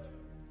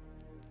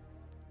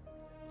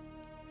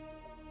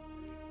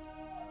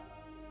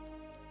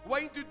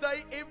 Wayne,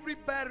 today every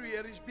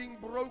barrier is being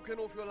broken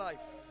off your life.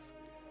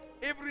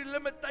 Every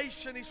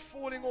limitation is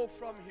falling off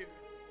from you.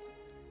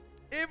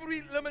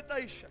 Every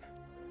limitation.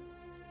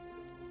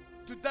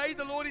 Today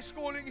the Lord is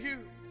calling you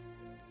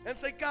and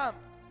say, come.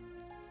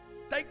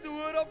 Take the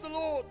word of the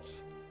Lord.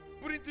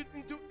 Put it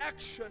into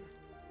action.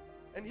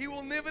 And He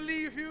will never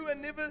leave you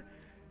and never...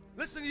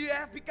 Listen, you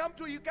come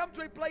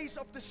to a place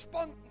of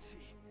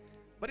despondency.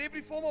 But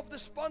every form of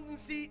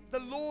despondency, the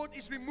Lord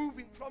is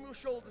removing from your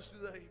shoulders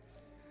today.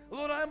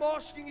 Lord, I'm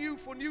asking you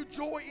for new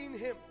joy in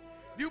Him.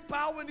 New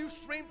power, new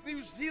strength,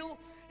 new zeal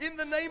in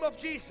the name of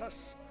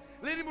Jesus.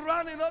 Let Him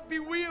run and not be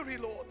weary,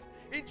 Lord.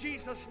 In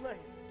Jesus' name.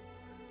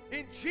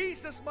 In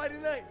Jesus' mighty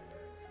name.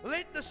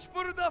 Let the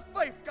spirit of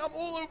faith come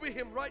all over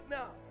Him right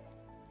now.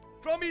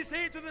 From His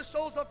head to the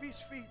soles of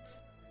His feet.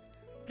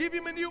 Give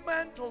Him a new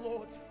mantle,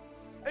 Lord.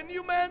 A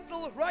new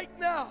mantle right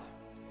now.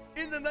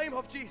 In the name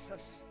of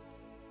Jesus.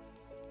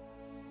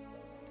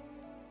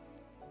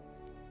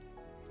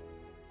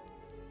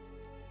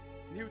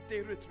 New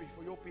territory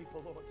for your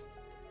people, Lord.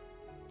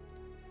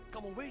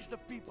 Come on, where's the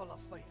people of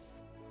faith?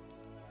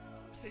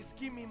 Says,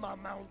 give me my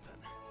mountain.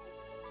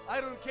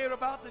 I don't care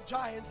about the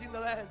giants in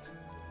the land.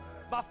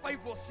 My faith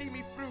will see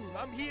me through.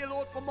 I'm here,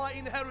 Lord, for my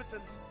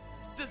inheritance.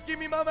 Just give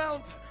me my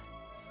mountain.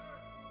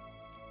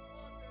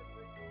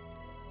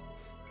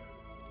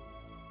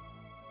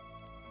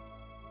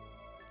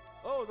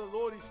 Oh, Oh, the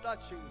Lord is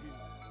touching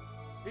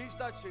you. He's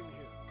touching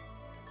you.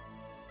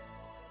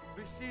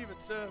 Receive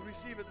it, sir.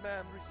 Receive it,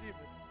 ma'am. Receive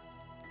it.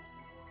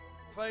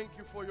 Thank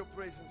you for your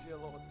presence here,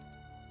 Lord.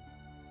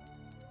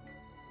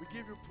 We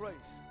give you praise.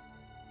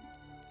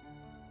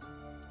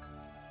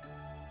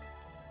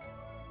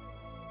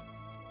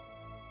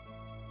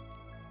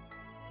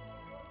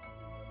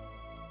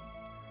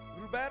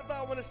 Roberta,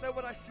 I want to say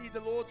what I see.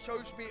 The Lord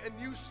shows me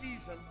a new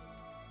season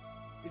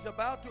is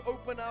about to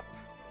open up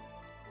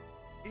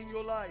in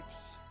your lives.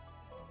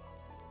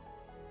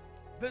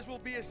 This will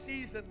be a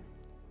season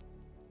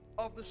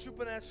of the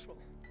supernatural.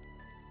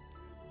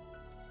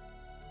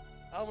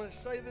 I want to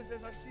say this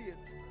as I see it.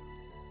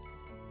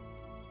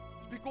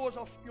 It's because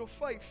of your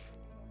faith.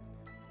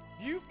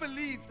 You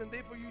believed and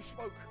therefore you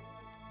spoke.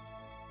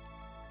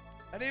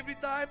 And every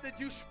time that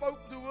you spoke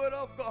the word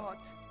of God,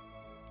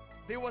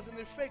 there was an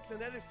effect, and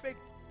that effect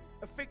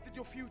affected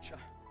your future.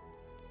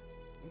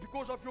 And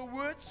because of your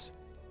words,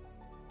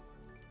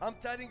 I'm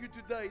telling you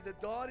today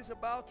that God is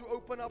about to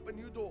open up a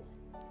new door.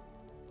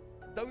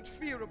 Don't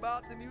fear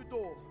about the new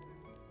door.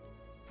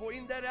 For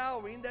in that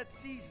hour, in that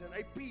season,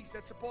 a peace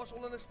that surpasses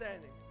all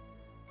understanding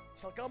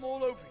shall come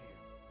all over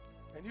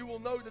you. And you will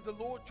know that the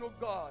Lord your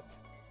God,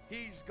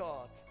 He is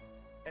God.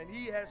 And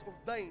He has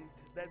ordained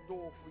that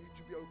door for you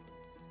to be open.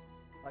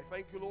 I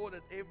thank you, Lord,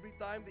 that every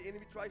time the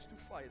enemy tries to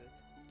fight it,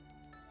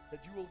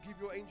 that you will give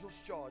your angels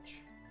charge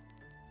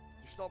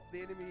to stop the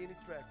enemy in its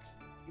tracks.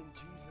 In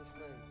Jesus'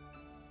 name.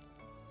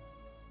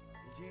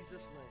 In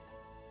Jesus' name.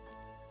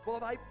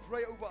 Father, I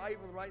pray over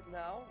Ivan right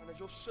now, and as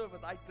your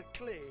servant, I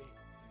declare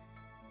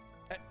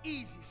an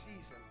easy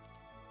season.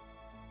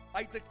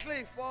 I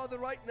declare, Father,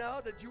 right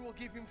now that you will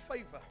give him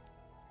favor.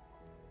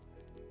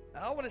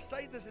 And I want to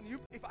say this, and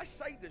if I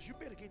say this, you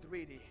better get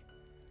ready.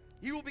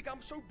 He will become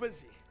so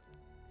busy.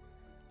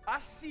 I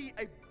see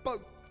a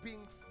boat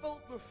being filled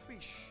with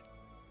fish,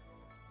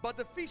 but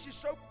the fish is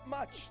so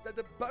much that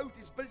the boat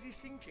is busy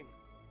sinking.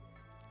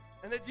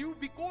 And that you,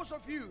 because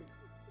of you,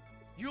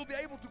 you'll be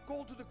able to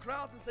call to the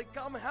crowd and say,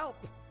 come help.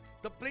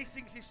 The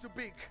blessings is too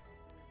big.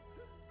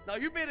 Now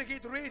you better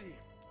get ready.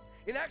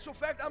 In actual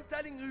fact, I'm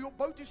telling you, your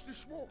boat is too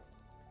small.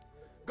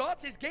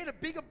 God says, get a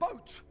bigger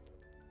boat.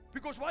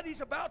 Because what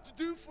He's about to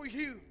do for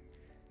you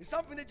is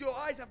something that your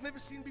eyes have never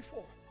seen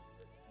before.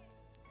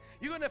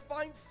 You're going to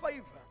find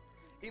favor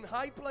in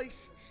high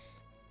places.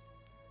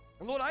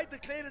 And Lord, I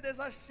declare it as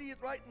I see it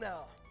right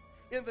now.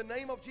 In the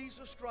name of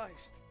Jesus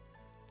Christ.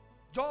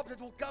 Jobs that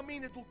will come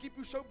in, that will keep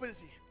you so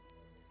busy.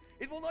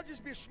 It will not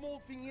just be a small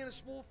thing here, a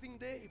small thing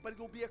there, but it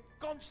will be a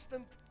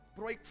constant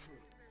breakthrough.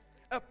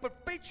 A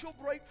perpetual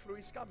breakthrough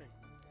is coming.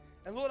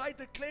 And Lord, I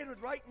declare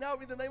it right now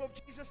in the name of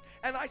Jesus,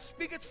 and I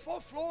speak it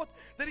forth, Lord,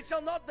 that it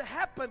shall not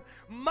happen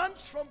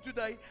months from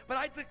today, but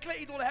I declare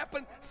it will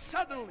happen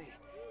suddenly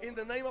in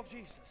the name of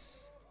Jesus.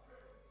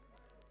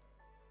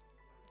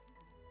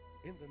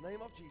 In the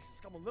name of Jesus.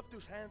 Come on, lift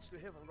those hands to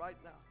heaven right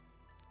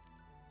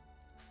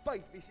now.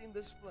 Faith is in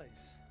this place.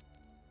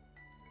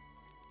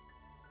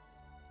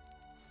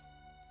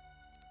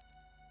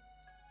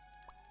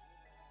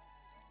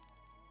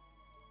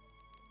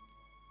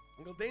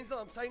 Uncle Denzel,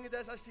 I'm saying it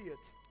as I see it.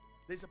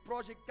 There's a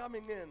project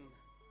coming in,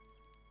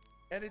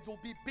 and it will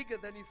be bigger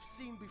than you've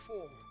seen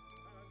before.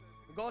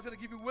 And God's going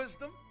to give you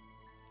wisdom,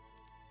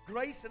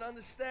 grace, and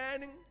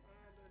understanding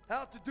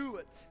how to do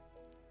it.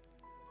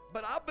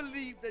 But I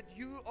believe that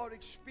you are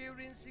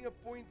experiencing a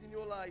point in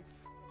your life.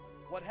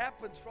 What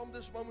happens from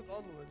this moment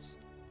onwards,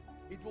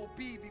 it will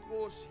be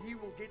because He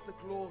will get the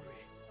glory.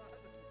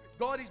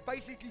 God is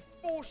basically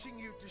forcing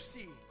you to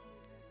see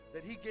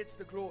that He gets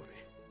the glory.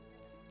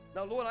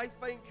 Now, Lord, I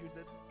thank you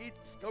that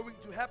it's going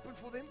to happen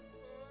for them.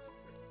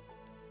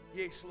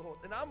 Yes, Lord.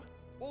 And I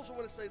also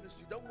want to say this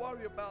to you. Don't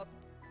worry about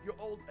your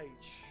old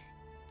age.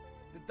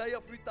 The day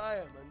of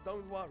retirement,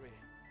 don't worry.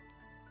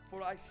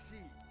 For I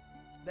see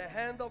the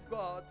hand of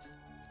God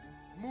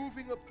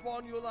moving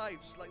upon your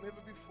lives like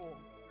never before.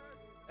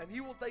 And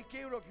He will take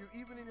care of you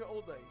even in your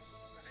old days.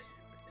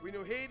 When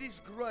your head is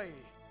gray,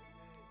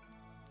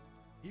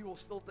 He will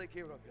still take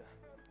care of you.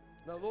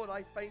 Now, Lord,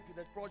 I thank you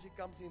that project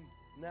comes in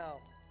now.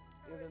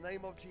 In the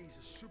name of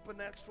Jesus,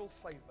 supernatural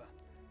favor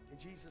in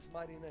Jesus'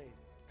 mighty name.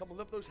 Come on,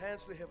 lift those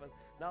hands to heaven.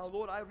 Now,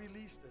 Lord, I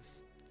release this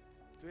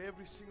to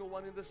every single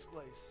one in this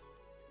place.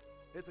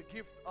 Let the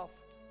gift of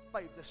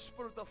faith, the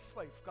spirit of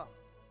faith come.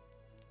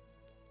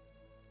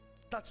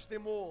 Touch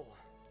them all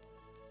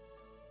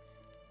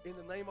in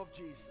the name of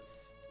Jesus.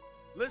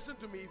 Listen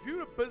to me. If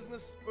you're a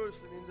business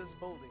person in this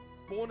building,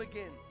 born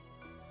again,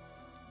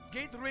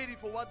 get ready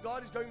for what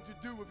God is going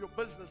to do with your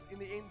business in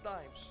the end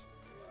times.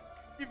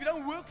 If you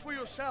don't work for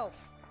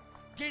yourself,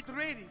 get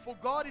ready, for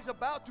God is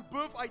about to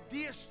birth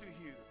ideas to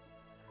you.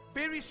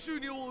 Very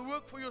soon you will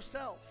work for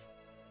yourself.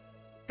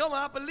 Come on,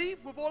 I believe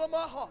with all of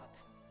my heart.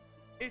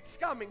 It's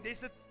coming.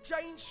 There's a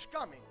change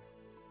coming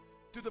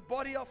to the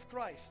body of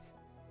Christ.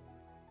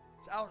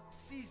 It's our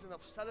season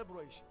of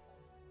celebration.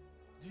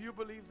 Do you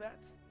believe that?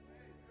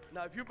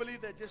 Now, if you believe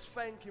that, just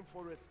thank Him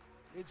for it.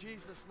 In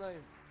Jesus'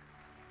 name.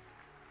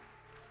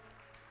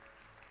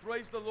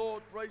 Praise the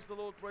Lord, praise the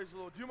Lord, praise the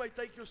Lord. You may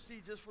take your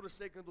seat just for a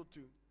second or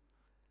two.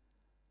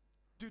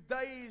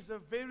 Today is a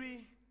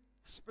very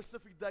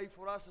specific day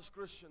for us as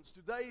Christians.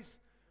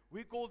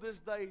 We call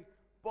this day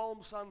Palm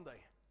Sunday.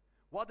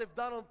 What they've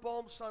done on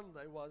Palm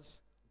Sunday was,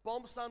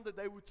 Palm Sunday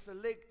they would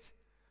select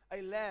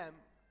a lamb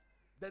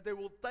that they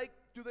will take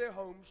to their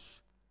homes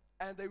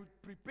and they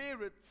would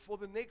prepare it for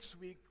the next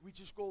week, which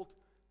is called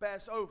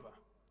Passover.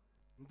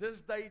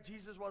 This day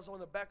Jesus was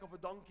on the back of a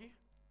donkey,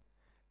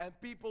 and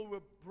people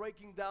were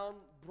breaking down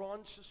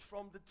branches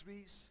from the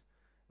trees,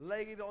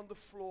 laying it on the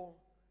floor,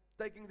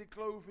 taking the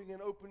clothing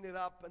and opening it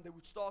up, and they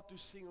would start to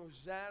sing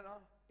Hosanna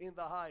in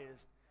the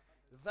highest.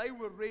 They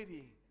were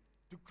ready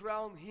to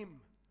crown him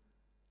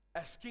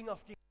as King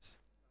of Kings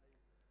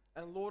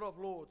and Lord of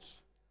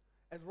Lords.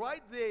 And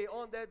right there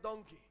on that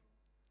donkey,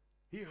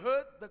 he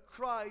heard the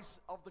cries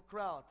of the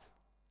crowd,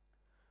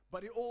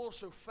 but he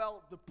also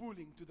felt the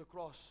pulling to the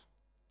cross.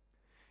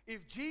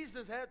 If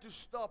Jesus had to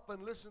stop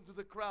and listen to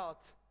the crowd,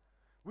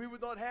 we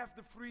would not have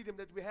the freedom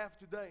that we have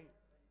today.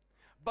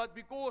 But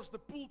because the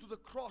pull to the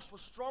cross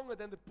was stronger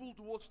than the pull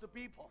towards the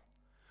people,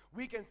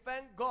 we can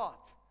thank God,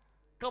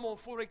 come on,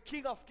 for a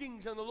King of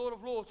Kings and the Lord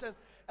of Lords.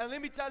 And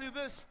let me tell you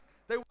this,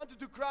 they wanted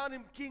to crown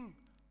him king,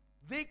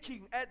 their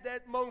king at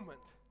that moment.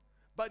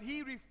 But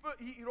he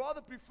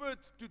rather preferred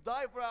to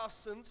die for our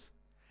sins,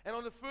 and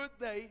on the third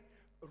day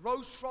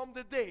rose from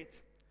the dead.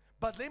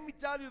 But let me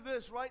tell you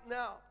this right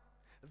now,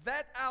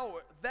 that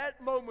hour,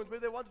 that moment where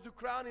they wanted to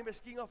crown him as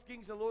King of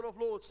Kings and Lord of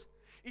Lords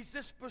is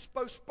just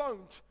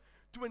postponed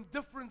to a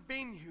different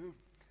venue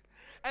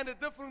and a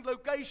different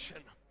location.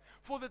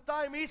 For the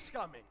time is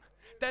coming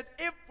that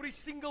every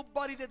single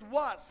body that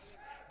was,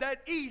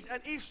 that is,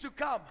 and is to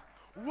come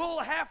will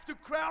have to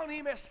crown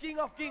him as King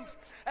of Kings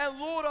and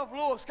Lord of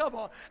Lords. Come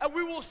on. And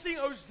we will sing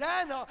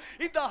Hosanna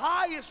in the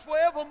highest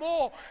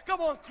forevermore.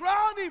 Come on,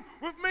 crown him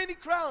with many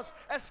crowns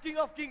as King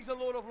of Kings and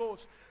Lord of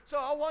Lords. So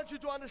I want you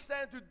to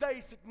understand today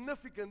is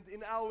significant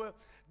in our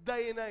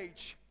day and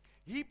age.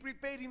 He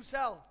prepared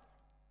himself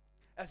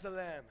as a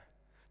lamb.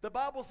 The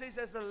Bible says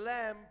as a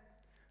lamb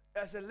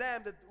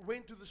that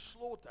went to the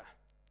slaughter,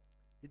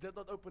 he did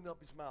not open up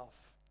his mouth.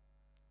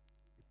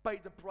 He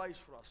paid the price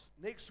for us.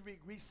 Next week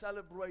we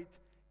celebrate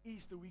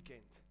Easter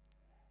weekend.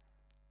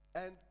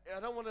 And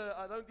I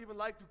don't even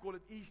like to call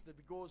it Easter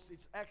because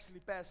it's actually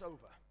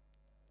Passover.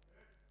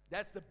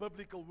 That's the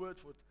biblical word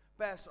for it,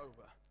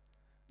 Passover.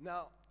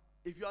 Now,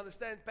 if you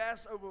understand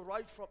Passover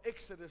right from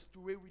Exodus to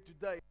where we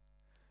today,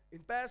 in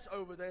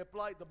Passover they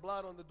applied the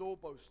blood on the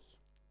doorposts.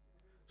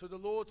 So the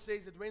Lord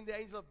says that when the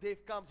angel of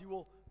death comes, he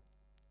will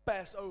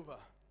pass over.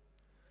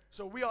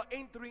 So we are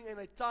entering in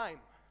a time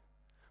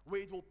where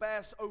it will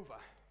pass over.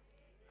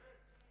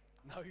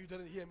 No, you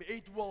didn't hear me.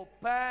 It will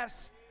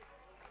pass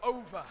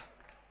over.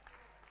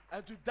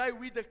 And today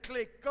we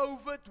declare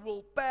COVID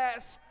will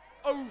pass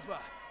over.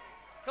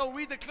 Can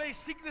we declare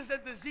sickness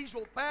and disease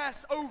will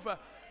pass over?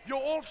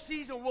 Your off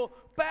season will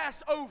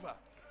pass over.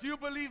 Do you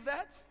believe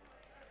that?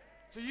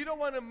 So you don't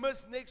want to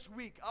miss next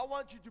week. I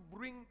want you to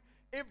bring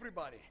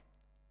everybody.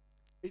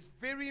 It's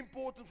very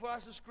important for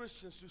us as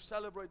Christians to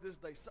celebrate this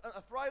day.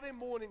 A Friday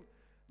morning,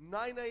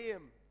 9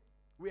 a.m.,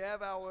 we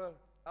have our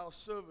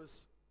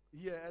service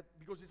here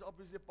because it's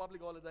obviously a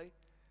public holiday,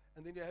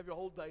 and then you have your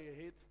whole day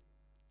ahead.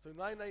 So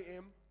 9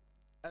 a.m.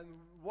 And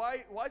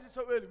why is it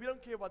so early? We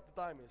don't care what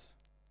the time is.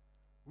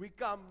 We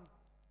come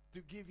to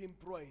give him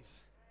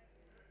praise.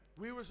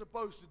 We were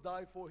supposed to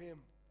die for him,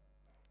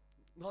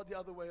 not the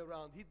other way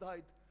around. He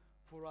died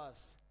for us.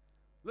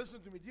 Listen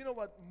to me. Do you know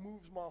what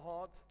moves my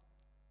heart?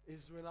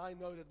 Is when I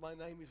know that my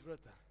name is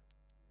written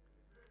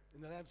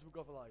in the Lamb's Book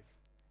of Life.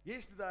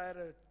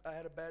 Yesterday, I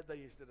had a bad day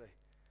yesterday.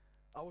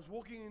 I was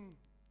walking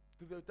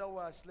into the hotel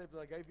where I slept,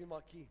 and I gave him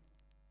my key.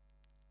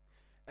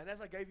 And as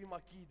I gave him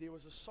my key, there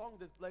was a song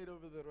that played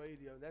over the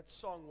radio. That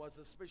song was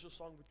a special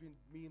song between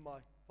me and my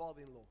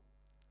father-in-law.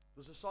 It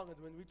was a song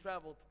that when we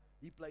traveled,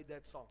 he played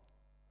that song.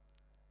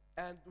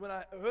 And when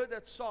I heard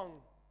that song,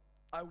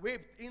 I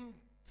wept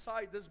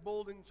inside this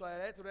building, so I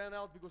had to run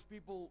out because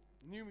people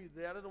knew me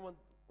there. I didn't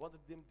wanted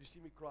them to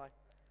see me cry.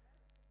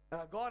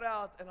 And I got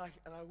out and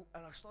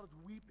I started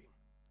weeping.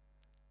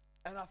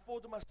 And I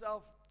thought to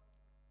myself,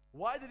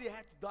 why did he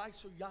have to die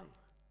so young?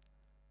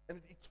 And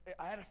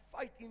I had a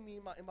fight in me,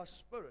 in my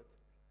spirit.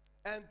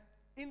 And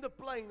in the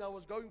plane, I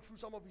was going through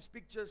some of his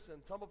pictures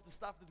and some of the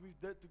stuff that we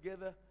did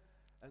together.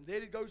 And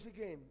there it goes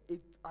again.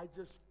 I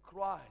just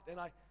cried. And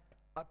I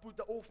put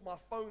off my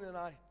phone and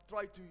I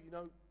tried to,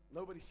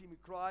 nobody see me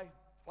cry,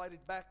 fight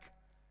it back.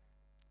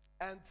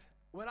 And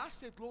when I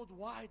said, Lord,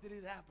 why did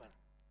it happen?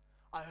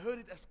 I heard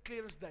it as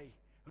clear as day.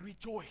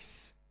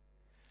 Rejoice.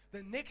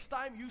 The next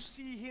time you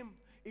see him,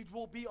 it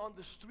will be on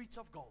the streets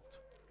of gold.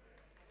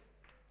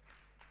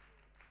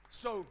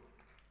 So,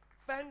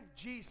 thank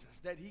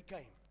Jesus that he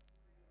came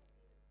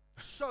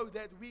so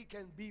that we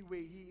can be where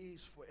he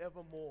is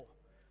forevermore.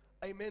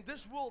 Amen.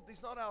 This world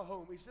is not our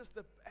home. It's just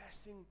a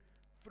passing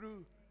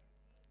through.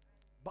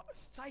 But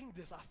saying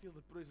this, I feel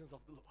the presence of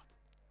the Lord.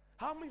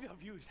 How many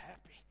of you is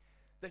happy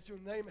that your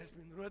name has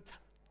been written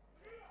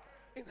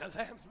in the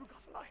Lamb's Book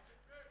of Life?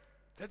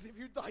 that if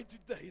you die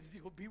today, that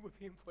you'll be with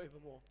Him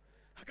forevermore.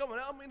 Come on,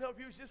 how many of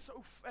you is just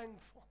so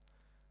thankful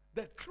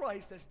that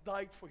Christ has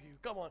died for you?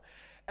 Come on.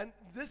 And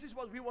this is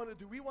what we want to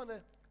do. We want to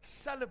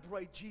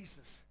celebrate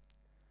Jesus.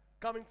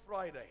 Coming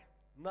Friday,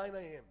 9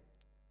 a.m.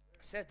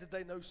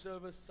 Saturday, no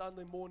service.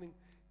 Sunday morning,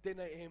 10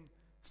 a.m.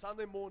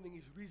 Sunday morning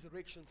is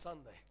Resurrection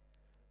Sunday.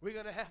 We're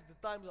going to have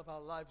the times of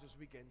our lives this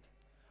weekend.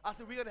 I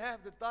said, we're going to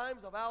have the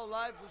times of our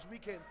lives this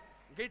weekend.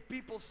 Get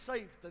people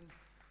saved.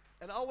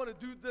 And I want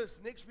to do this.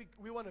 Next week,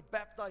 we want to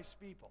baptize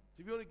people.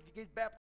 So if you want to get baptized,